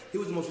I'm saying? He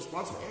was the most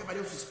responsible. Everybody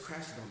else was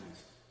crash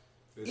dummies.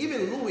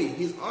 Even Louie,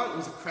 his aunt,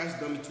 was a crash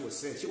dummy to a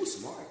sense. She was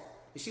smart.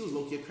 And she was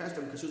low-key a crash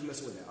dummy because she was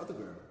messing with that other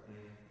girl.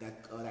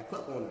 That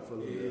club owner for a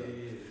little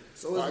bit.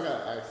 So I got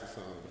to ask you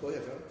something. Go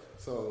ahead, fam.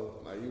 So,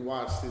 like, you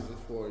watched season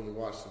 4 and you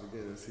watched the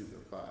beginning of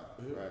season 5,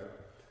 right?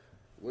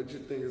 What do you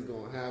think is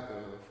going to happen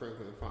when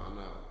Franklin find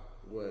out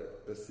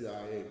what the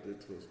CIA did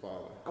to his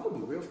father? I'm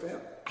going to be real, fam.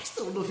 I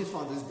still don't know if his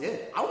father's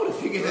dead. I want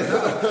to figure that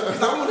out.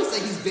 Because I want to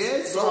say he's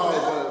dead so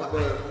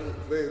bad.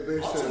 But they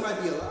also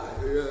might be alive.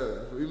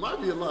 Yeah, he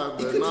might be alive,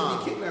 but he could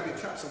just be kidnapped and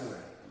trapped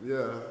somewhere.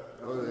 Yeah.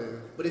 Okay.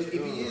 But if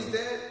he is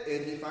dead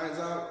and he finds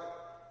out,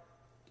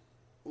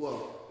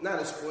 well, not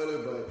a spoiler,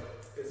 but...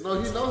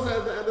 No, he knows that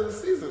at the end of the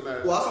season.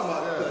 That, well, I'm talking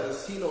about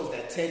because he knows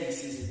that Teddy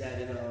sees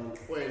that in,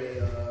 where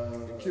they...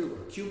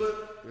 Cuba.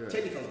 Yeah.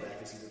 Teddy comes back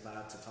in season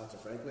 5 to talk to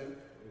Franklin.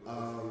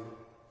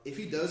 If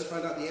he does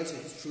find out the answer,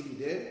 he's truly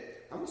dead,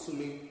 I'm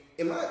assuming,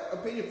 in my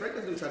opinion,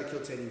 Franklin's going to try to kill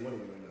Teddy one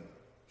way or another.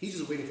 He's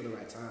just waiting for the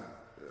right time.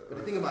 But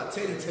the thing about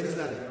Teddy's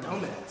not a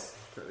dumbass.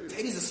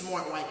 Teddy's a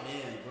smart white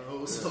man,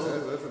 bro. So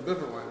that's a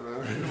different white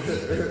man.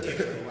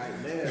 Different white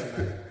man.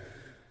 Like,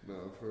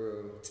 no, for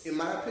real. in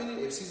my opinion,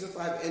 if season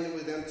 5 ended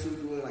with them two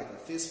doing like a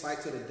fist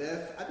fight to the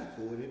death, I'd be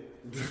cool with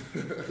it.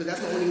 Because that's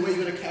the only way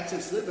you're gonna catch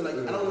him slipping. Like,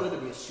 I don't want it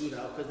to be a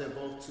shootout because they're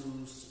both too.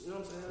 You know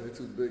what I'm saying? They're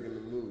too big in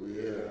the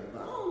movie. Yeah.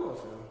 But I don't know,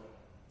 fam.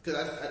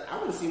 Because I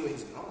want to see with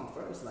his mom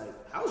first. Like,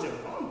 how's your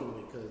mom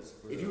doing? Because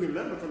if you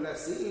remember from that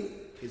scene,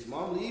 his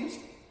mom leaves.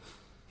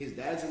 His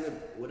dad's in the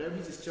whatever,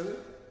 he's just chilling.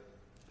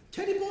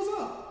 Teddy pulls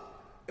up.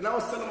 And I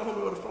was telling my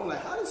homie on the phone,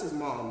 like, how does his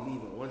mom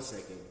leave in 1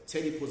 second?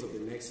 Teddy pulls up the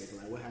next second.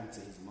 Like, what happened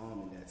to his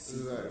mom in that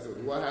scene?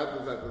 Exactly. What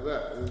happens after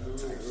that?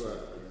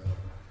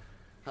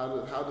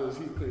 How does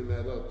he clean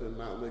that up and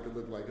not make it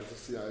look like it's a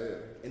CIA?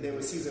 And then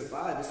with season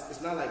 5,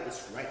 it's not like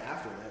it's right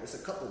after that. It's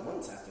a couple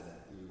months after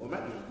that. Or it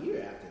might be a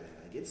year after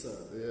that. Like, it's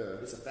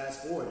a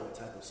fast forward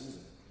type of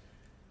season.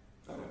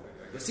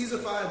 But season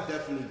 5,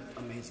 definitely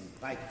amazing.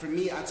 Like, for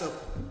me, I tell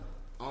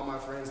all my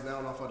friends now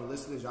and all for the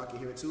listeners, y'all can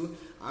hear it too.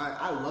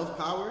 I love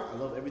Power. I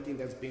love everything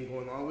that's been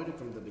going on with it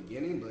from the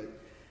beginning, but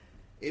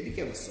it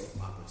became a soap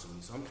opera to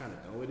me, so I'm kind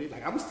of done with it.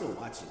 Like, I'm still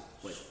watching,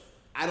 but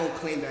I don't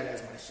claim that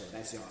as my show.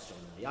 That's y'all's show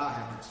now. Y'all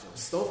have that show.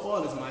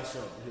 Snowfall is my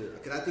show.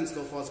 Because I think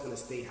Snowfall is going to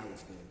stay how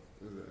it's been.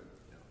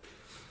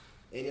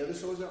 Any other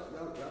shows y'all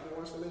been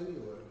watching lately,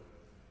 or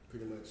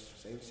pretty much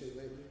same shit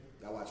lately?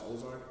 Y'all watch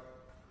Ozark?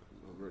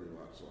 I've already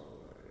watched all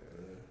of that.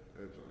 Yeah.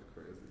 That's like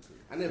crazy too.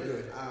 I never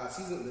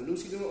the new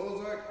season of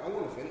Ozark. I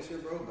want to finish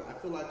it, bro, but I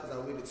feel like because I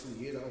waited 2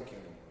 years, I don't care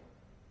no more.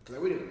 Because I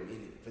waited a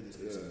minute for this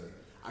new season.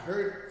 I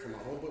heard from my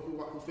homeboy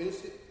who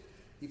finished it.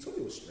 He told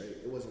me it was straight.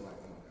 It wasn't like,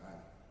 oh my god.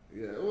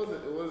 Yeah, it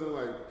wasn't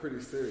like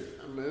pretty serious.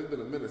 I mean, it's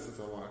been a minute since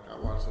I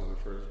watched on the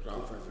first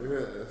drop.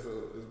 Yeah,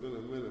 so it's been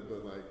a minute,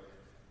 but like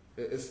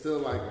it's still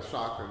like a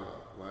shocker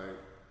though. Like,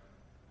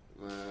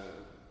 man,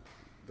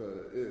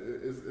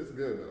 it's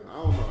good though. I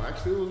don't know.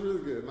 Actually, it was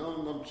really good. Now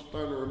I'm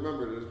starting to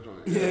remember this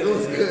joint. Yeah, it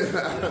was good.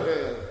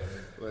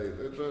 Yeah, like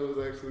that joint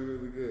was actually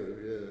really good.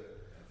 Yeah.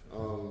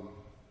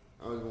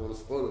 I don't even want to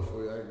spoil it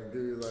for you. I can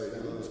give you like,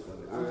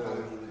 I'm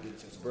probably gonna get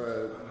you some.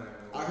 Bruh,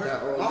 I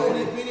heard. My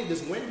only opinion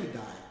is Wendy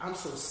died. I'm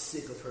so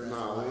sick of her.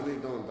 Nah, Wendy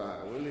don't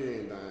die. Wendy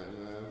ain't dying,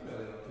 man.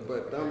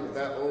 But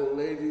that old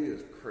lady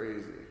is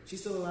crazy.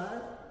 She's still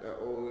alive? That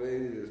old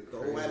lady is crazy. The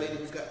old white lady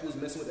who's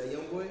messing with that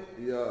young boy?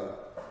 Yeah.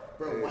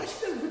 Bro, why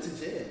she never went to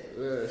jail?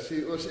 Yeah, she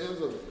ends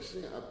up.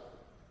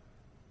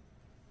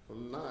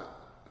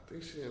 I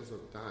think she ends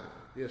up dying.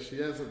 Yeah,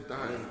 she ends up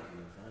dying.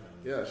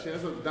 Yeah, she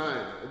ends up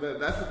dying.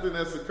 That's the thing.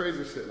 That's the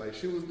crazy shit. Like,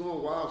 she was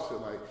doing wild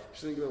shit. Like,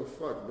 she didn't give a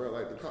fuck, bro.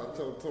 Like, the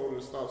cartel told her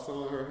to stop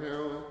selling her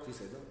heroin. She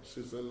said no.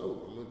 She said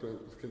no. I'm gonna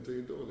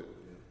continue doing it.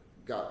 Yeah.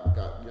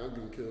 Got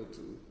Youngin killed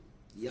too.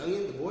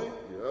 Youngin, the boy?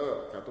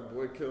 Yeah, got the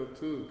boy killed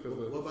too.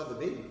 What about the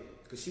baby?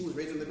 Because she was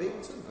raising the baby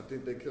too. I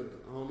think they killed.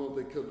 I don't know if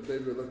they killed the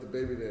baby or left the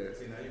baby there.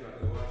 See, now you got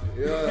to watch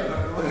it.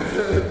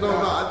 Yeah.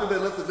 no, I think they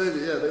left the baby.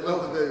 Yeah, they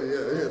left the baby.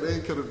 Yeah, they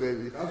ain't killed the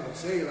baby. I was gonna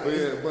say, like,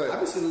 but I've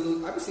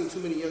been seeing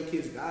too many young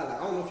kids die. Like,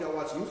 I don't know if y'all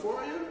watch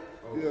Euphoria.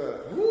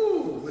 Yeah.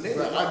 Woo! When I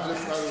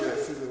just started that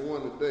season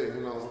 1 today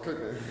when I was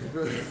cooking.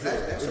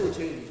 that show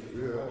changes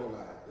me. Yeah. I won't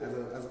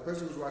lie. As a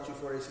person who's watching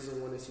Euphoria season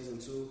 1 and season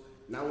 2,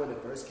 now when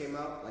it first came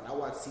out, like, I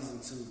watched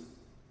season 2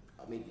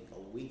 maybe a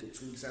week or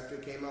 2 weeks after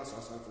it came out, so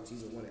I started from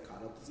season 1 and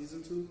caught up to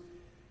season 2.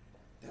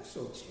 That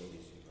show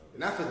changes you, bro.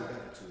 And I feel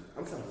better too.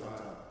 I'm kind of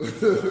fucked up.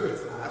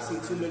 I've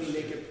seen too many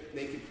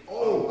naked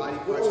body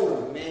parts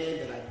from a man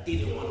that I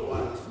didn't want to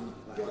watch.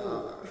 Like, I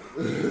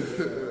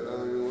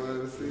don't even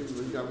want to see,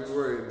 but you got me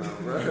worried now,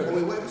 bro. Oh,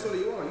 wait, what episode are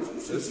you on? You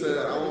should see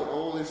that. I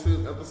only see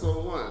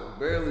episode 1.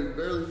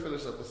 Barely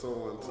finished episode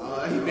 1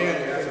 too. He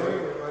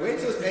barely. Wait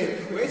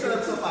till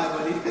episode 5,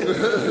 buddy.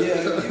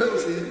 Yeah, you know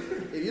see.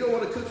 If you don't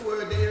want to cook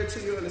for a day or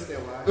two, you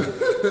understand why.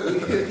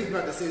 He's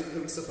about to say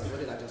stuff like, what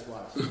did I just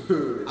watch?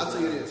 I'll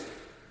tell you this.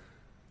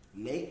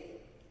 Nate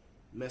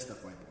messed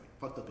up white boy.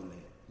 Fucked up in the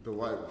head. The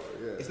white boy,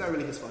 yeah. It's not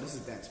really his fault. This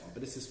is dad's fault,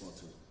 but it's his fault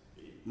too.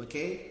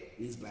 McKay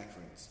needs black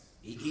friends.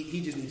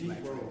 He just needs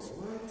black friends.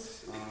 What?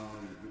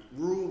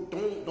 Rue,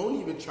 don't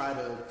even try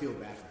to feel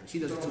bad for her. She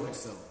does it to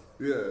herself.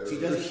 Yeah. She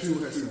does it to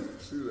herself.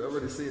 She's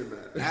already seeing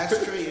that.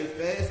 Ashtray and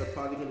Fez are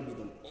probably going to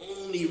be the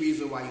only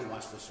reason why you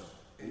watch the show.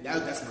 And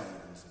that's my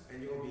only reason.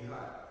 And you're going to be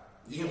hot.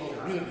 You're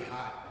going to be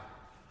hot.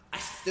 I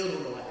still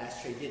don't know what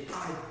Ashtray did.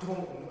 I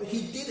don't know.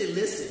 He didn't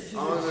listen. I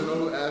don't even know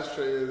who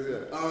Ashtray is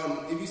yet.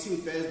 If you seen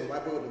Fez, the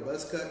white boy with the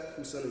buzz cut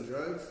who's selling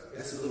drugs,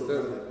 that's his little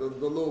brother. The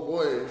little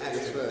boy is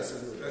Ashtray. Fez.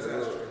 That's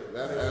Ashtray.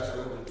 That's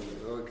Ashtray.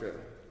 Okay.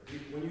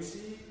 When you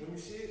see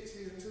it,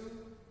 season 2,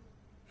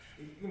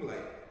 you're gonna be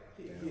like,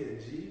 he a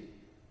G.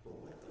 But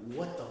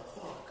What the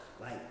fuck?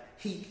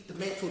 Like, the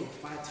man told him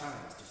 5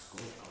 times, just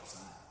go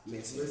outside.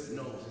 Man, just listen.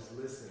 no. Just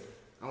listen.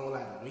 I won't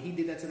lie though. When he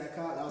did that to that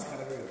car, that was kind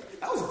of real.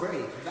 That was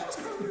brave. That was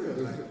kind of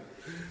real. Like,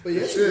 but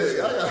yeah, Shit,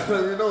 I gotta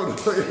let me know.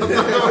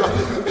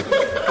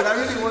 But I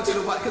really want you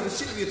to watch, because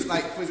the shit gets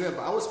like, for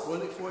example, I would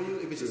spoil it for you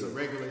if it's just a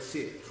regular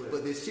shit.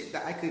 But the shit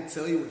that I could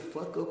tell you would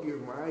fuck up your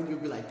mind, you'll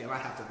be like, damn, I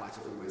have to watch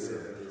it for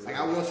myself. Like,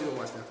 I want you to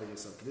watch that for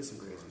yourself, because it's some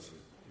crazy shit.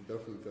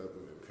 Definitely.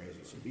 Crazy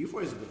shit. But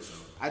Euphoria is a good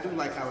show. I do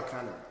like how it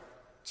kind of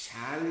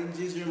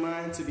challenges your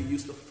mind to be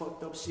used to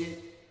fucked up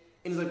shit.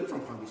 And it's like, we're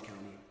from Palm Beach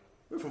County.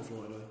 We're from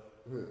Florida.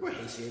 We're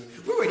Haitian.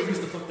 We're already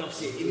used to fucked up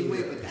shit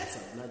anyway, but that's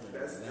another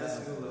That's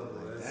new level.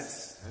 Like,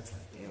 that's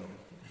like, damn.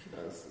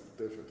 That's a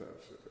different type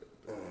of shit.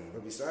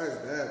 But besides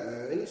that,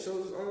 man, any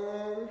shows?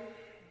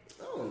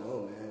 I don't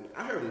know, man.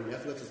 I heard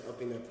Netflix is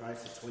upping their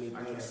price to $20.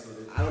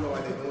 I don't know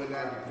why they're doing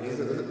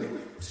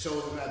that.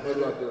 Shows are not What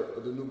better.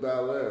 about the new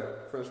Bel Air,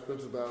 Fresh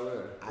Prince of Bel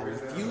Air? I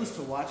refuse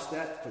to watch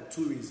that for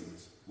 2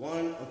 reasons.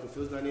 One, Uncle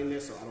Phil's not in there,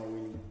 so I don't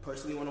really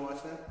personally want to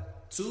watch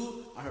that.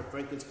 2, I heard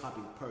Franklin's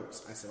popping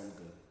perks. I said I'm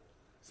good.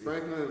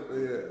 Franklin,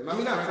 yeah. I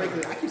mean, not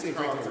Franklin. I keep saying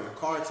Franklin.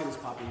 Carlton is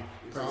popping.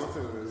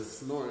 Carlton is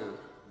snorting.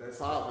 That's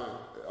popping.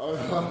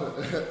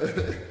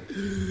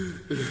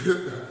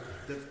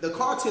 The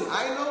Carlton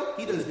I know,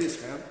 he does this,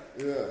 fam.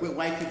 Yeah. With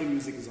white people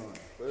music is on.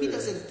 He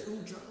doesn't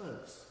do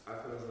drugs. I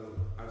feel as though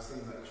I've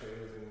seen like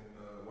trailers and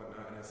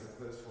whatnot, and I've seen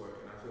clips for it,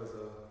 and I feel as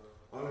though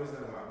only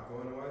reason why I'm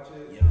going to watch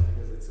it is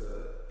because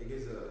it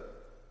gives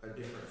a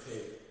different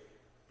take.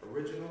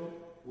 Original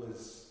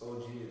was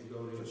OG, it's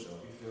golden. For sure.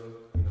 You feel,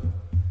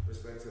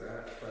 respect to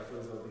that. But I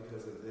feel as though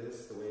because of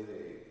this, the way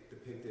they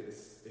depict it,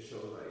 it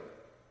shows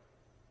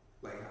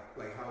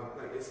like how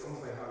it's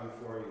almost like how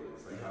Euphoria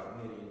is, like how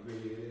nitty and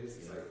gritty it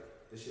is. It's like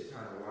this shit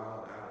kind of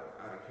wild,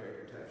 out of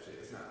character type shit.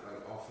 It's not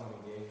like all fun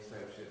and games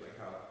type shit like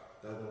how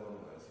the other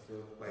one was. You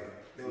feel like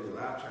there was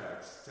laugh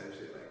tracks type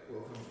shit. Like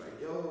Will comes like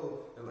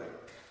yo, and like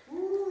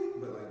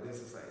woo, but like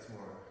this is like it's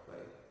more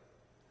like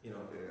Yeah,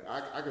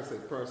 I can say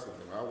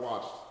personally, I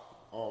watched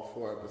all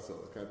 4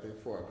 episodes. I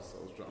think 4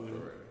 episodes dropped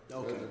already.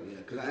 Okay, yeah,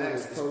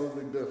 because it's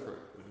totally different.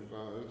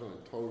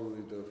 It's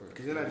totally different.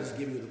 Because they're not just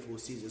giving you the full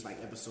season; it's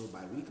like episode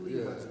bi-weekly.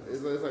 Yeah,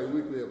 it's like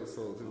weekly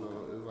episodes.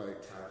 It's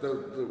like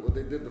what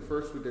they did the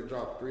first week. They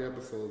dropped 3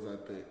 episodes, I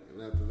think,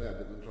 and after that,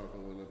 they've been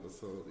dropping 1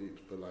 episode each.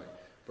 But like,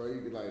 bro,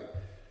 you could like,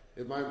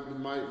 you might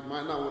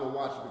not want to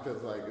watch it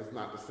because like it's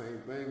not the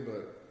same thing,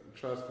 but.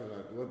 Trust me,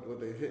 like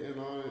what they hitting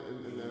on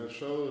in that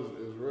show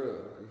is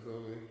real. You feel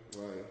me?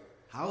 Like,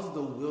 how's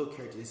the Will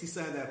character? Does he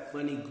still have that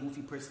funny,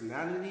 goofy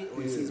personality,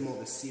 or is he more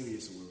of a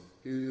serious Will?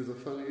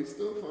 He's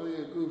still funny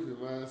and goofy,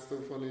 man.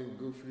 Still funny and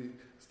goofy.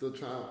 Still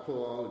trying to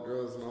pull all the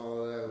girls and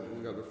all of that.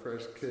 We got the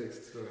fresh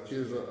kicks.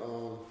 He's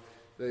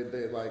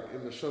they like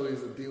in the show.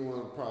 He's a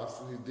D1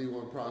 prospect. He's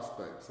D1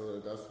 prospect. So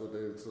that's what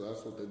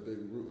they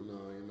big rooting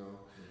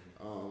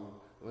on.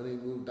 When he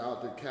moved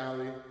out to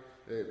Cali.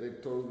 They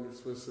totally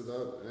switched it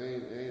up.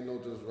 Ain't no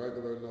just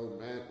regular, no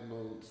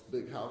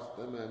big house.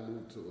 That man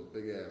moved to a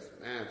big ass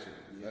mansion.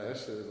 Yeah. That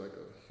shit is like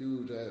a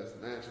huge ass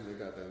mansion they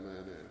got that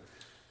man in.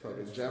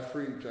 Fucking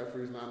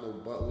Jeffrey's not no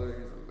butler,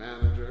 he's a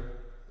manager.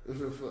 Yeah,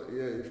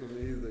 you feel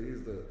me?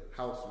 He's the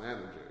house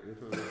manager. You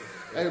feel me?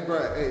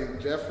 Hey,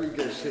 Jeffrey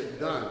gets shit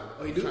done.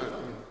 Oh, he do?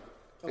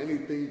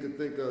 Anything you could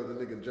think of, the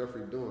nigga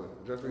Jeffrey doing.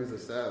 Jeffrey's a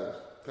savage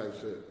type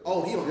shit.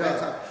 Oh, he on that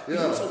time.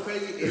 Yeah. He was so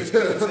crazy. It's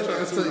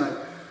crazy.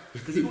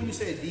 Because even when you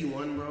said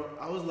D1, bro,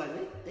 I was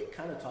like, they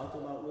kind of talked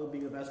about Will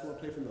being a basketball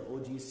player from the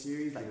OG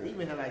series. Like, they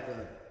even had like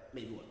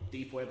maybe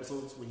 3-4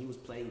 episodes when he was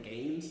playing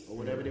games or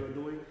whatever they were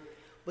doing.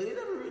 But they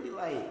never really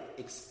like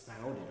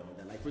expounded on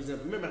that. Like, for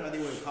example, remember how they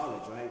were in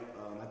college, right?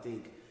 I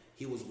think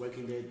he was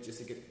working there just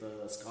to get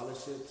the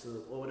scholarship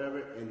or whatever,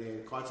 and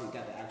then Carlton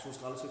got the actual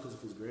scholarship because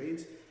of his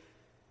grades.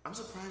 I'm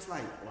surprised,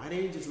 like, why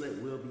didn't you just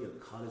let Will be a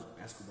college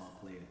basketball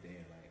player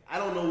there? Like, I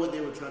don't know what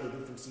they were trying to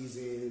do from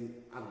season,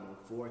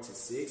 4 to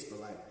 6, but,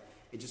 like,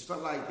 it just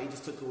felt like they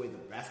just took away the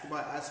basketball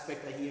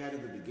aspect that he had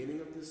at the beginning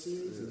of the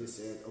series and just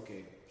said,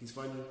 okay, he's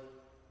funny,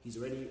 he's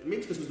ready.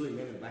 Maybe because he was doing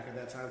Men in Black at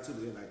that time, too,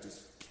 but they're like,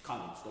 just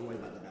college, don't worry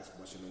about the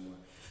basketball shit no more.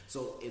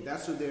 So, if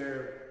that's what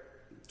they're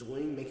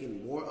doing,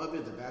 making more of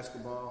it, the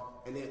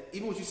basketball, and then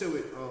even what you said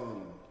with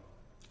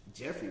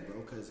Jeffrey,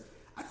 bro, because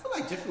I feel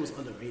like Jeffrey was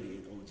underrated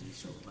in OG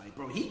show. Like,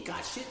 bro, he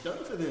got shit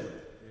done for them.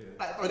 Yeah.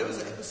 Like, bro, there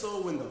was an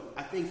episode when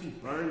I think he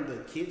burned the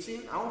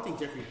kitchen. I don't think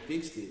Jeffrey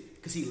fixed it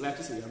because he left.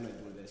 He said, I'm not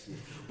doing that shit.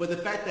 But the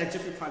fact that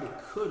Jeffrey probably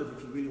could have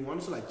if he really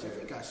wanted to, like,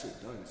 Jeffrey got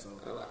shit done. So,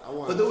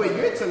 but the way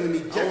you're telling me,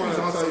 Jeffrey's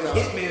on some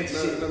hitman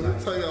shit. Let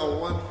me tell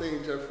y'all one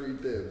thing Jeffrey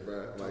did,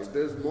 bro. Like,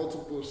 there's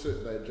multiple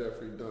shit that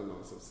Jeffrey done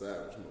on some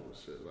Savage Mode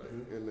shit, like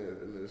in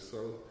this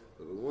show.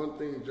 But the one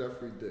thing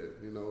Jeffrey did,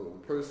 you know, the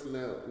person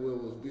that Will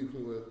was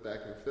beefing with back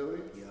in Philly,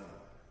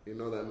 you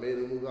know, that made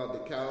him move out to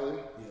Cali,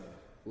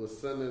 was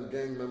sending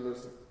gang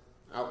members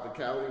out to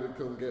Cali to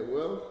come get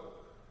Will.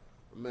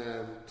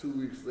 Man, 2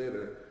 weeks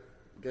later,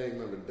 gang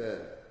member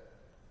dead.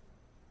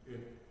 Yeah.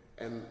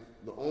 And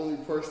the only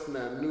person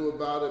that knew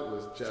about it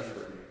was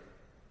Jeffrey.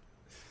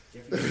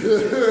 You feel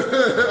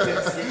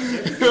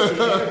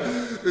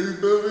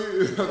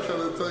me? I'm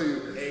trying to tell you.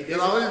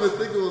 And I don't even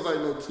think it was like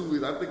no 2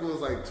 weeks. I think it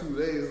was like 2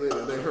 days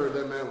later they heard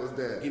that man was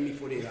dead. Give me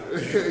 48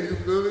 hours. You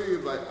feel me?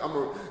 It's like,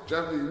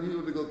 Jeffrey, we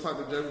went to go talk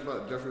to Jeffrey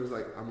about it. Jeffrey was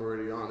like, I'm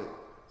already on it.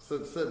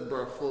 Said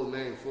bro, full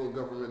name, full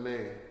government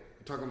name.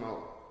 You talking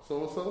about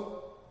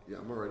so-and-so? Yeah,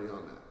 I'm already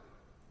on that.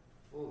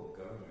 Full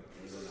government.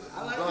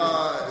 I like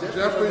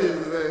Jeffrey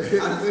is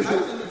How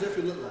does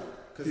Jeffrey look like?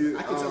 Because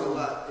I can tell a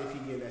lot if he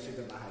getting that shit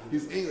done by how he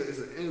he's English. He's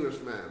an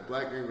Englishman,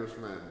 black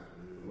Englishman.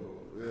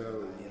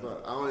 Yeah,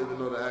 but I don't even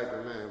know the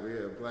actor man. But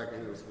yeah, black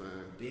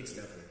Englishman. Big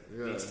stepper.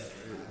 Yeah,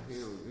 he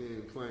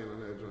ain't playing on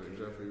that joint.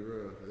 Jeffrey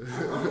real.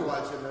 I'm gonna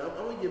watch it, man.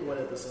 I'm gonna give one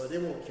episode. They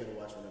won't care to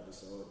watch one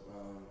episode.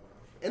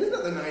 And it's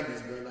not the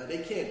 '90s, bro. Like they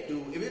can't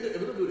do if it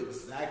don't do it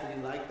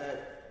exactly like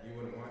that. You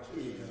wouldn't watch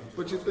it. Yeah.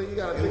 But you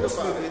gotta think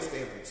about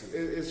it.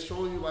 It's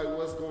showing you like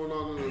what's going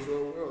on in this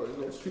real world.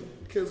 You know,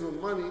 kids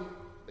with money.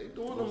 They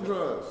doing them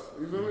drugs.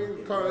 You feel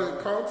me?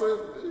 Carlton,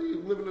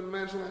 he living in a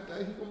mansion like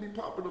that, he gonna be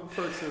popping them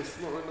perks and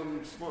snorting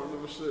them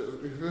shit.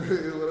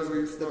 Whatever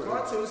he's snorting. The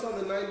cartoon was on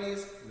the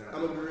 90s.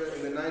 I'm gonna be real.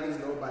 In the 90s,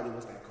 nobody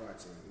was that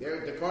cartoon.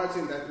 The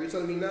cartoon that you're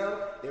telling me now,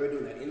 they were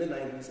doing that in the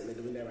 90s, and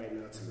they're doing that right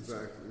now too.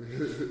 Exactly.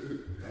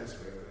 That's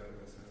real.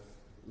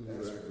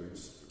 That's real.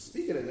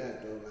 Speaking of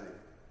that, though, like,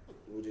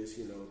 we'll just,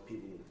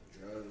 people with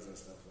drugs and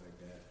stuff like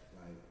that.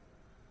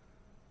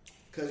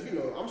 Because,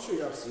 I'm sure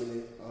y'all seen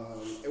it.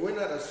 And we're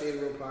not a Shade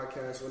Room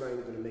podcast. We're not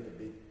even going to make a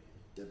big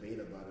debate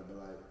about it. But,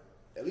 like,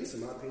 at least in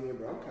my opinion,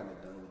 bro, I'm kind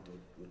of done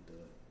with the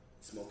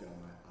smoking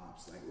on my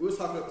ops. Like, we was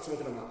talking about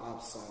smoking on my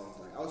ops songs.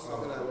 Like, I was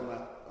talking about with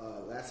my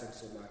last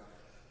episode, my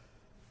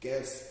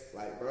guest,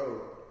 like,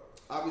 bro,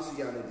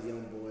 obviously y'all know the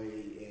Young Boy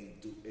and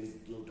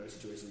Lil Durk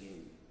situation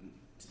getting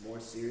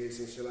more serious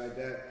and shit like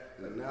that.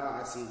 But now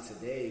I seen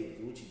today,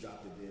 Gucci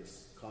dropped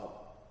this called...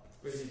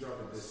 Wait, he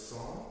dropped this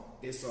song?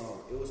 This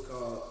song. It was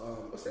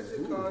called, what's that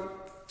shit called?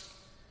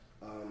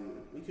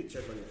 We could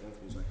check on your phone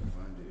for me so I can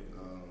find it.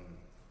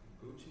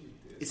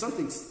 Gucci. It's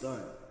something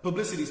stunt.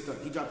 Publicity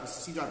stunt. He dropped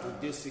a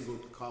diss single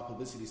called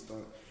Publicity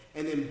Stunt.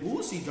 And then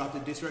Boosie dropped a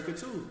diss record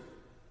too.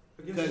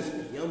 Because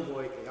Young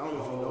Boy, I don't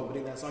know if you know, but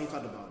in that song he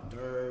talked about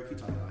Durk, he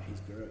talked about his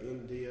girl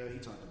India, he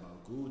talked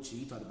about Gucci,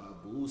 he talked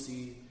about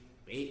Boosie,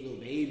 Lil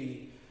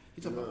Baby.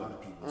 He talked about a lot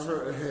of people.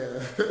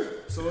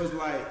 So it's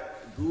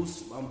like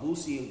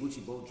Boosie and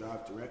Gucci both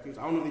dropped the records.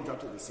 I don't know if they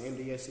dropped it the same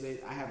day yesterday.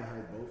 I haven't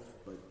heard both,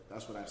 but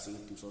that's what I've seen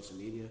through social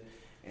media.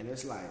 And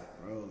it's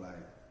like, bro,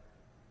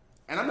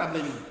 and I'm not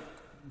blaming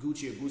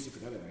Gucci or Boosie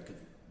for none of that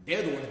because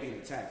they're the ones being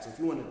attacked. So if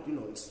you want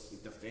to,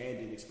 defend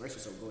and express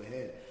yourself, go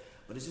ahead.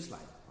 But it's just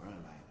like, bro,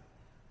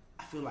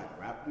 I feel like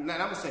rap. Now I'm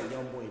gonna say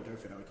Young Boy and Durk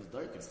for that because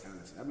Durk is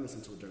talented. I've been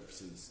listening to Durk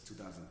since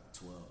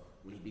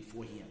 2012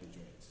 before he had the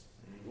dreads.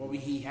 Well,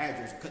 he had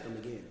dreads, cut them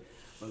again.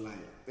 But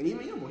and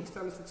even Young Boy, he's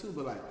talented too.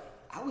 But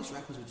I wish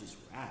rappers would just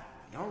rap.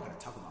 Y'all don't gotta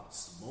talk about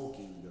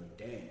smoking your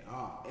dead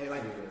off. And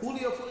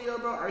Julio,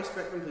 bro, I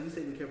respect him because he's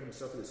taking care of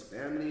himself and his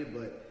family.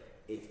 But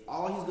if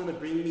all he's gonna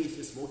bring me is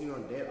just smoking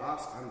on dead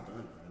offs, I'm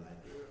done, bro.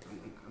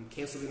 I'm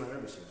canceling my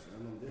membership,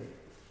 fam. I'm good.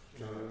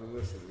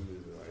 Listen to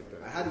music like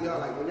that. How do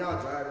y'all when y'all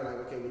driving?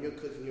 When you're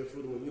cooking your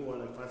food, when you want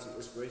to find some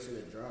inspiration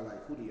to draw,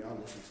 who do y'all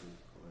listen to?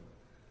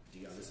 Do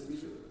y'all listen to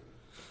music?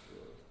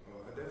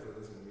 I definitely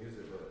listen to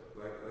music, but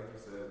like you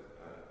said,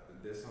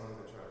 there's songs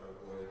I try to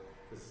avoid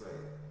because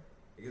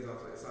it gives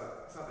off it's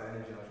not the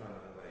energy I'm trying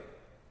to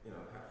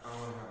I don't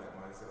want to have that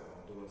mindset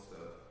while I'm doing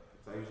stuff.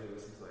 So I usually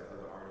listen to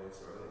other artists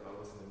or I'll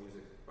listen to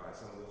music by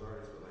some of those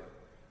artists, but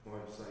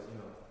more just I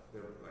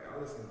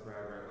listen to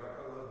Brad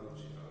Rap. I love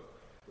Gucci,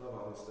 love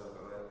all this stuff.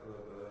 I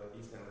love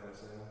East Atlanta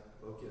Center.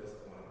 Low key, that's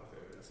one of my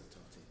favorites. That's a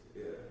tough take.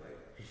 Yeah,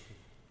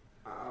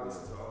 I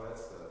listen to all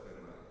that stuff, and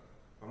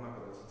I'm not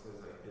gonna listen to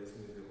this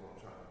music while I'm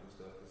trying to do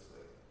stuff. It's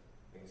like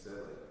you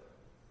said,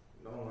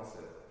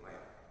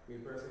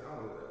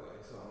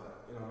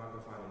 I'm not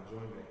gonna find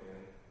enjoyment in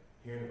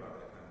hearing about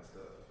that kind of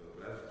stuff. But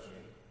that's just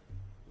me.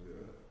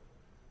 Yeah.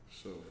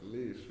 So for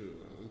me, shoot,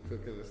 I'm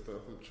cooking and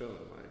stuff. I'm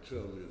chilling, like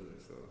chill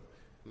music. So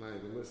I'm not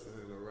even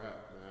listening to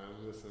rap, man.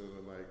 I'm listening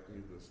to like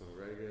either some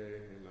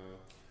reggae, you know.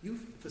 You,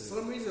 for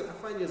some reason, I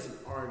find you as an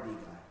R&B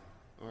guy.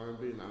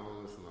 R&B? No, I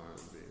don't listen to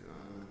R&B.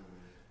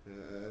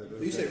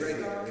 You say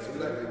reggae? Yeah.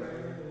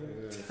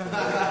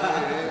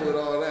 Ain't with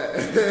all that.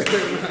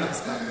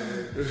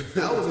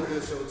 That was a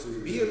good show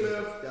too.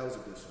 BMF, that was a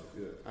good show.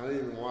 Yeah, I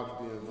didn't even watch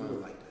BMF. You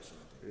would like that show.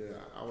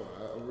 Yeah, I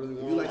really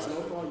want. If you like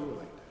Snowfall, you would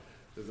like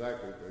that.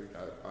 Exactly, bro. You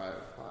gotta buy it.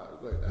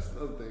 Like that's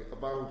another thing. I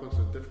buy a whole bunch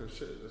of different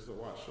shit just to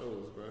watch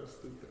shows, bro. It's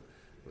stupid.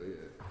 But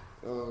yeah,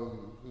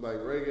 like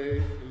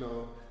reggae, you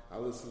know, I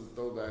listen to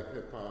throwback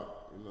hip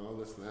hop. You know, I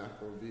listen to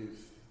Afro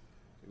beats.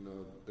 You know,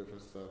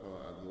 different stuff. I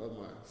love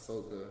my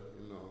soca.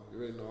 You know, you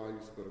already know I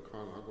used to go to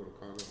Carnival. I go to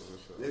Carnival and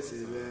shit.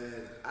 Listen,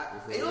 man.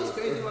 You know what's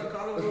crazy about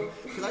Carnival?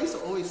 Because I used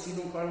to always see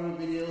them Carnival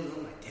videos, and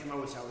I'm like, damn, I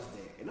wish I was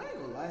there. And I ain't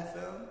gonna lie,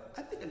 fam.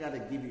 I think I gotta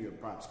give you your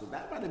props, because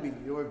that might be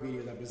your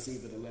videos I've been seeing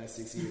for the last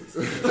 6 years.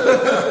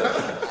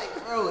 Like,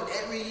 bro,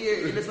 every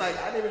year. And it's like,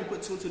 I didn't really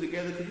put two and two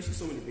together, because you see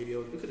so many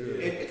videos. It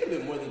could have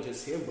been more than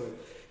just him, but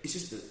it's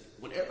just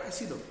whenever I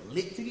see the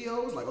lit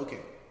videos, like,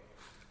 okay,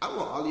 I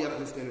want all of y'all to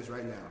understand this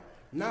right now.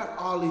 Not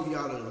all of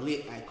y'all are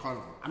lit at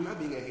Carnival. I'm not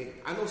being a hater.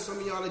 I know some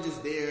of y'all are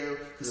just there,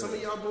 because some of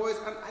y'all boys,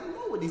 I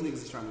know what these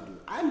niggas is trying to do.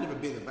 I've never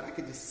been there, but I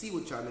could just see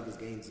what y'all niggas'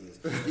 games is.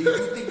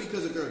 You think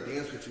because a girl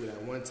danced with you at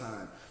one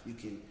time, you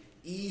can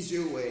ease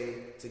your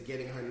way to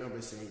getting her number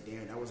saying,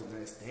 damn, that was a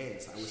nice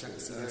dance. I wish I could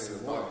see that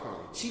some more.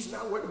 She's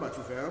not worried about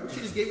you, fam.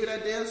 She just gave you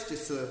that dance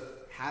just to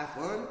have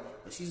fun,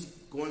 but she's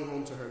going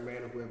home to her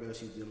man or whoever else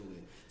she's dealing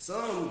with.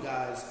 Some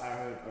guys, I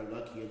heard, are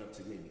lucky enough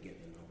to maybe get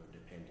the number.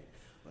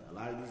 A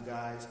lot of these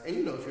guys, and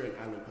you know, if you're an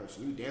island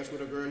person, you dance with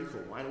a girl, you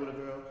can wine with a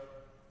girl,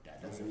 that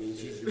doesn't mean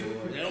she's your,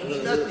 that don't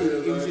mean nothing.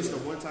 It was just a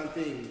one-time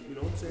thing, you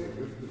know what I'm saying?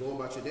 You go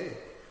about your day.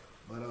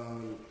 But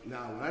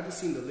now, when I just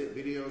seen the lit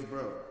videos,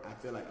 bro, I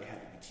feel like it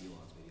had to be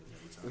Chihuahua's videos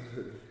every time.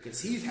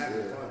 Because he's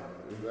having fun,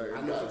 bro. Exactly.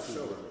 I know for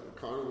sure.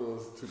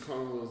 Carnival's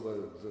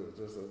like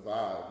just a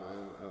vibe,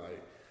 man.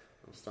 I'm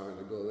starting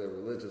to go there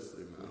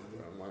religiously now.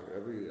 I'm like,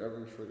 every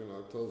freaking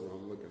October,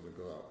 I'm looking to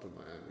go out to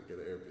Miami, get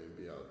an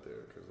Airbnb out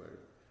there, because like,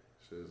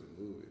 is a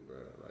movie, bro.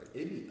 Like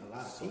it be a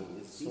lot of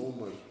people. So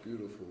much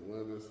beautiful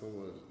women, so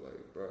much like,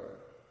 bro.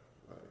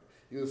 Like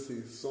you'll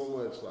see so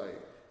much like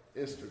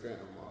Instagram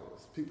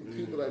models, people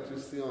that you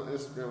see on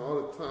Instagram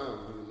all the time.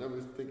 You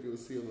never think you would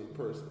see them in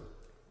person.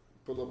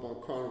 Pull up on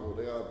Carnival,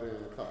 they out there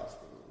in a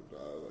costume,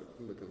 like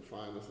looking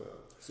fine as hell.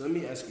 So let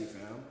me ask you,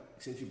 fam.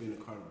 Since you've been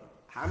to Carnival,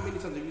 how many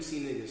times have you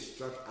seen niggas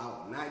struck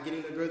out not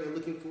getting the girl they're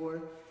looking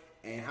for,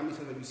 and how many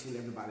times have you seen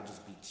everybody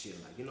just be chill?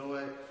 Like, you know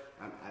what?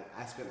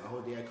 I spent my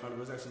whole day at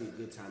Carnival. It was actually a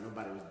good time.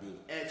 Nobody was being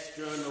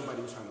extra.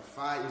 Nobody was trying to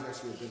fight. It was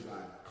actually a good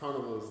vibe.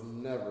 Carnival is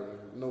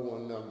no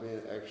one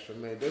being extra,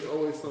 man. There's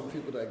always some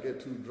people that get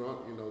too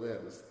drunk. You know, they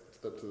have to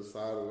step to the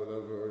side or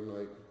whatever, and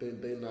like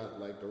they not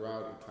like the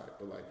rowdy type.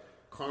 But like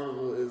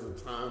Carnival is a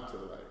time to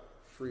like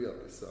free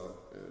up yourself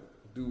and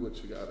do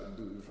what you got to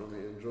do. You feel me?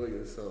 Enjoy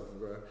yourself,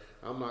 bro.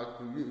 I'm like,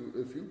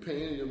 if you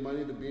paying your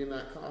money to be in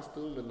that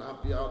costume and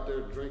not be out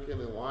there drinking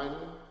and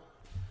whining,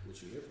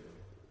 what you here for?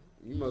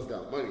 You must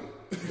got money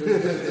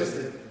just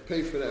to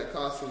pay for that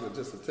costume and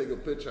just to take a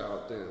picture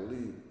out there and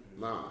leave.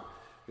 Nah,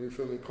 you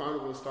feel me?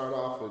 Carnival start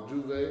off with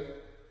Juve,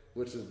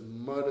 which is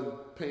mud and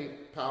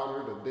paint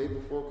powder the day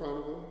before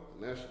Carnival.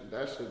 And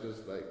that shit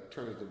just like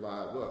turns the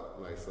vibe up.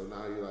 Like so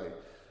now you like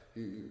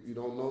you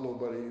don't know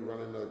nobody you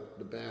running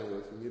the band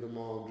with. You meet them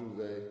all on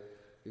Juve.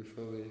 You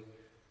feel me?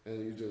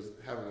 And you just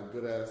having a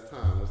good ass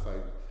time. It's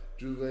like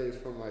Juve is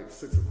from like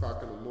 6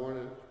 o'clock in the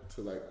morning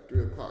to like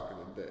 3 o'clock in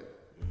the day.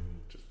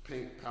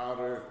 Paint,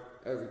 powder,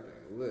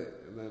 everything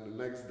lit, and then the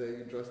next day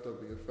you dressed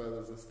up in your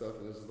feathers and stuff,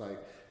 and it's just like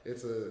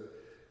it's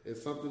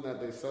something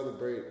that they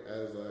celebrate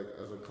as a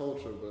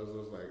culture, but it's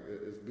just like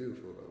it's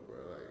beautiful though, bro.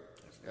 Like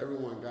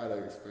everyone got to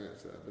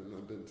experience it.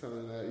 I've been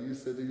telling that. You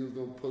said that you was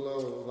gonna pull up. I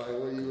was like,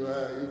 where you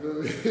at? You feel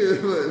me?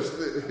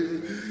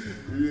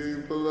 You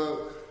didn't pull up,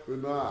 but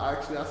no.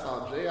 Actually, I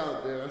saw Jay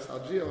out there. I saw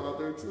Gio out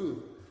there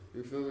too.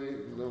 You feel me?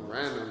 You know,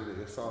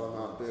 randomly I saw them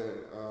out there.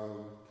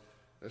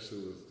 That shit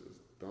was just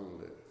dumb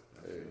lit.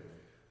 Hey.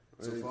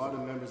 So for all the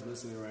members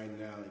listening right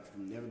now, like if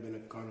you've never been to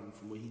Carnival,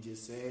 from what he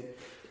just said,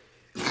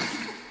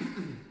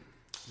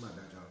 my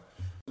bad, y'all.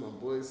 My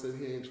boy said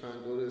he ain't trying to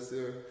go this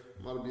year.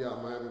 I'm about to be out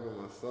in Miami by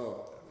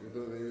myself. You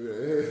feel me?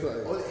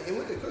 Like, and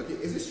with the cooking,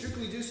 is it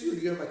strictly just you?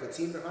 Do you have like a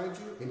team behind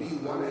you? And do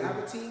you want to have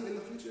a team in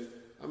the future?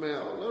 I mean,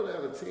 I would love to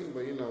have a team,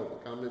 but you know,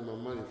 I make my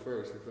money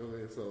first. You feel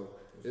me? So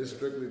it's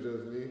strictly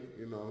just me.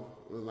 You know,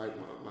 and like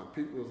my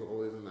people is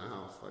always in the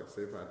house. Like,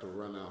 say if I had to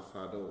run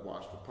outside, they'll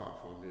watch the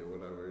pot for me or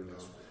whatever. You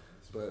know,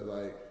 but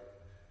like.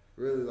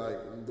 Really,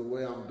 like, the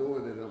way I'm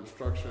doing it, I'm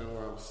structuring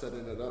where I'm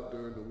setting it up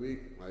during the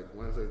week, like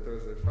Wednesday,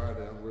 Thursday,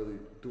 Friday, I'm really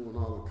doing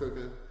all the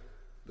cooking,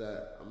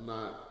 that I'm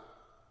not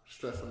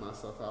stressing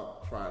myself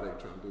out Friday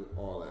trying to do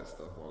all that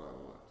stuff all at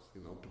once.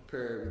 You know,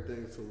 prepare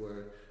everything to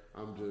where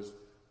I'm just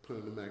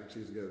putting the mac and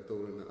cheese together,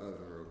 throw it in the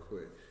oven real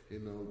quick. You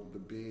know, the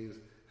beans,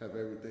 have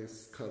everything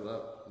cut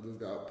up. Just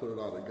gotta put it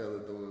all together,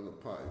 throw it in the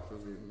pot. You feel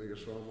me? Making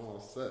sure I'm all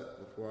set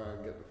before I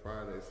get to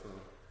Friday. So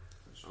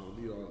I don't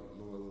need no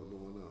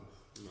one else.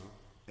 You know.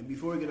 And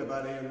before we get up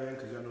out of here, man,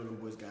 because y'all know them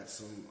boys got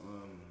some,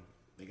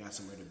 they got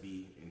somewhere to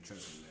be. And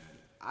trust me, man,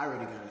 I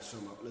already got to show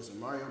my. Listen,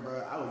 Mario,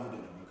 bro, I owe you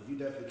dinner, bro, because you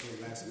definitely came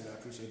last minute. I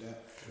appreciate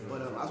that.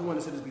 But I just wanted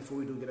to say this before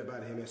we do get up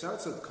out of here, man. Shout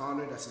out to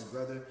Connor, that's his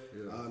brother.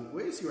 Yeah.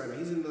 Where is he right now?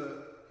 He's in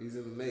the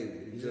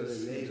Navy. He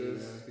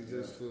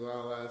just flew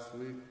out last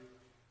week.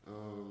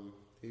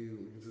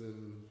 He's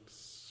in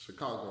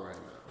Chicago right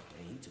now.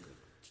 And he took a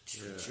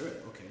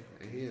trip. Okay.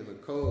 And he in the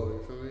cold,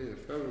 you feel me? In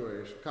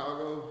February,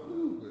 Chicago.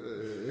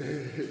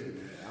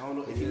 I don't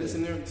know if you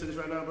listen to this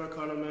right now, bro,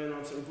 Connor, man.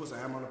 I'm saying,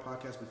 I am on the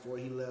podcast before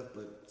he left,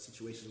 but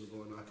situations was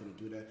going on. I couldn't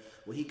do that.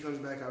 When he comes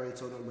back, I already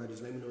told him, bro,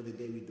 just let me know the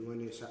day we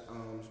doing it.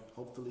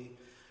 Hopefully,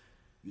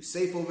 you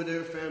safe over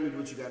there, family. Do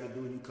what you got to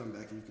do, and you come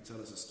back and you can tell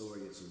us a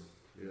story or two.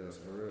 Yeah,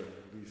 for real.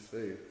 Be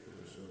safe.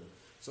 For sure.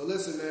 So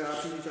listen, man, I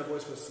appreciate y'all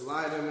boys for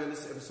sliding, man.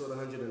 This is episode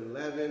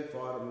 111 for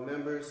all the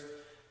members.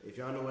 If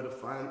y'all know where to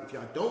find, if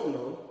y'all don't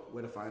know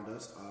where to find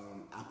us,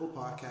 Apple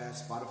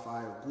Podcasts,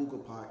 Spotify, or Google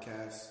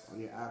Podcasts on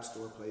your App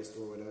Store, Play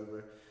Store,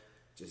 whatever.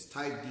 Just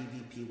type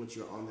DVP once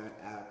you're on that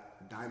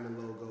app. Diamond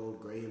logo,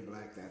 gray and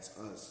black, that's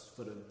us.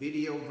 For the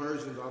video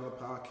versions on the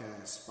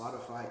podcast,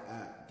 Spotify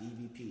app,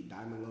 DVP,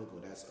 Diamond logo,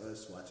 that's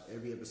us. Watch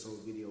every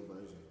episode video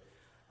version.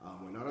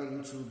 We're not on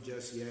YouTube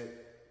just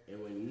yet. And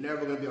we're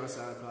never going to be on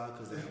SoundCloud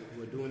because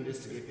we're doing this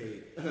to get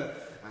paid.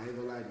 I ain't going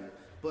to lie to you.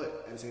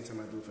 But at the same time,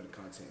 I do it for the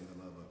content and the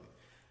love of it.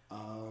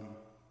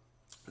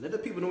 Let the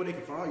people know where they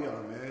can follow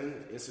y'all,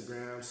 man.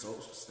 Instagram,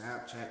 social,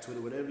 Snapchat,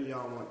 Twitter, whatever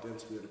y'all want them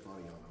to be able to follow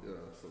y'all. Yeah,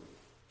 so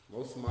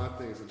most of my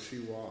things are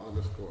Cheewah _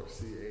 CHEEWAH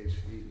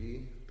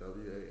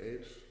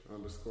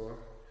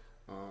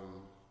 _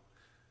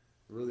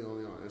 really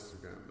only on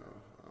Instagram, though.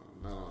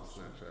 Not on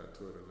Snapchat,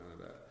 Twitter, none of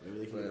that. Maybe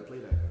they can play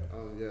that.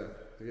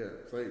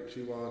 Play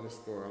Cheewah _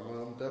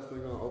 I'm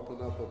definitely gonna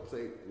open up a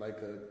plate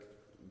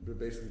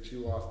basically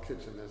Cheewah's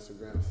Kitchen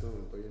Instagram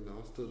soon. But you know,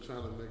 I'm still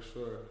trying to make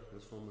sure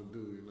that's what I'm gonna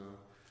do. You know,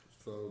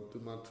 so do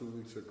my 2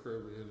 weeks of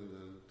Caribbean and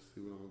then see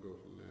where I'm gonna go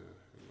from there.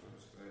 You know?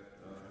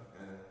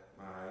 And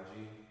my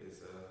IG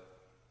is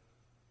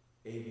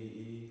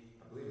AVE.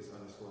 I believe it's _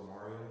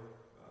 Mario.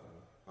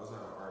 I also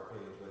have an art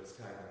page, but it's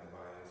tagged in the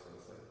bio, so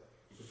it's like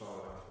you can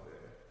follow it out from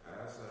there.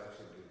 I also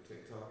actually do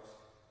TikToks.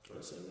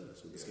 So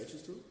the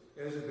sketches too?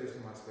 Yeah, it's just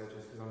basically my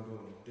sketches because I'm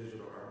doing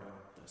digital art now.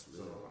 That's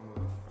so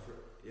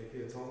if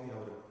you had told me, I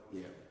would have.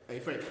 Yeah.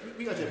 Hey Frank,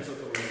 we got your episode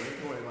coming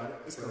in. Don't worry about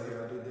it. It's coming.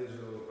 Yeah, I do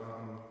digital.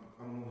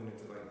 I'm moving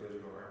into like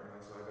digital art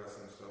now, so I got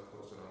some stuff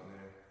posted on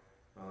there.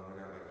 I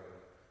got like a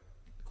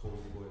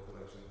Cozy Boy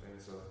collection thing.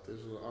 So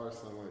digital art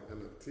sound like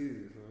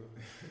NFTs, huh?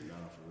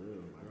 Nah, for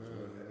real.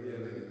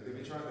 Yeah, they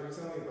be trying to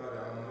tell me about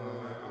it. I don't know.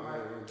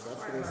 That's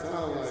what it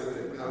sounds like.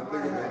 I'm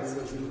thinking about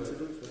what you need to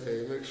do.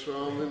 Hey, make sure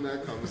I'm in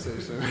that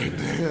conversation right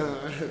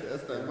there.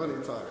 That's that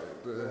money talk.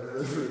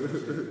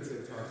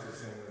 TikTok's the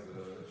same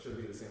as should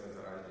be the same as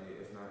the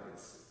IG. If not,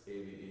 it's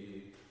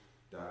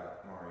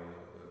AVE.Mario,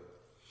 but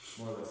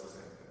more or less the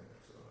same thing.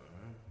 So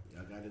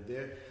y'all got it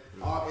there.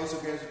 All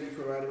Instagrams will be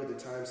provided with the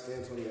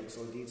timestamps on the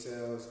episode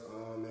details.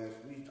 Man,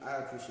 I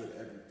appreciate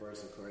every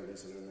person current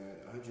listener, man.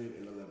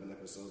 111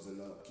 episodes and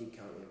up. Keep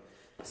counting.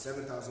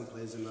 7,000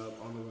 plays and up.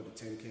 On the road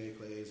to 10K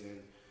plays,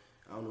 and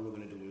I don't know what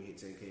we're gonna do when we hit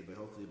 10K, but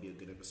hopefully it'll be a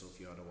good episode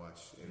for y'all to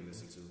watch and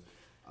listen to.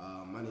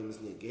 My name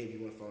is Nick Gabe. You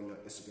want to follow me on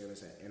Instagram?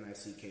 It's at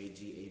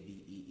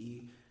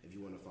NICKGABEE. If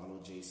you want to follow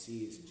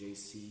JC, it's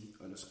JC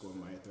 _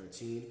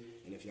 Maya13.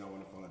 And if y'all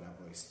want to follow that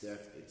boy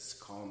Steph, it's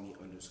call me _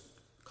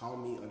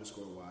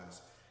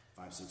 wise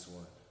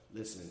 561.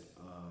 Listen,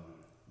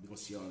 we're gonna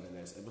see y'all on the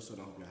next episode.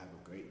 I hope y'all have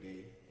a great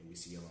day, and we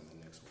see y'all on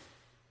the next one.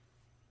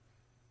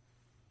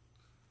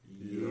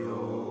 Yeah.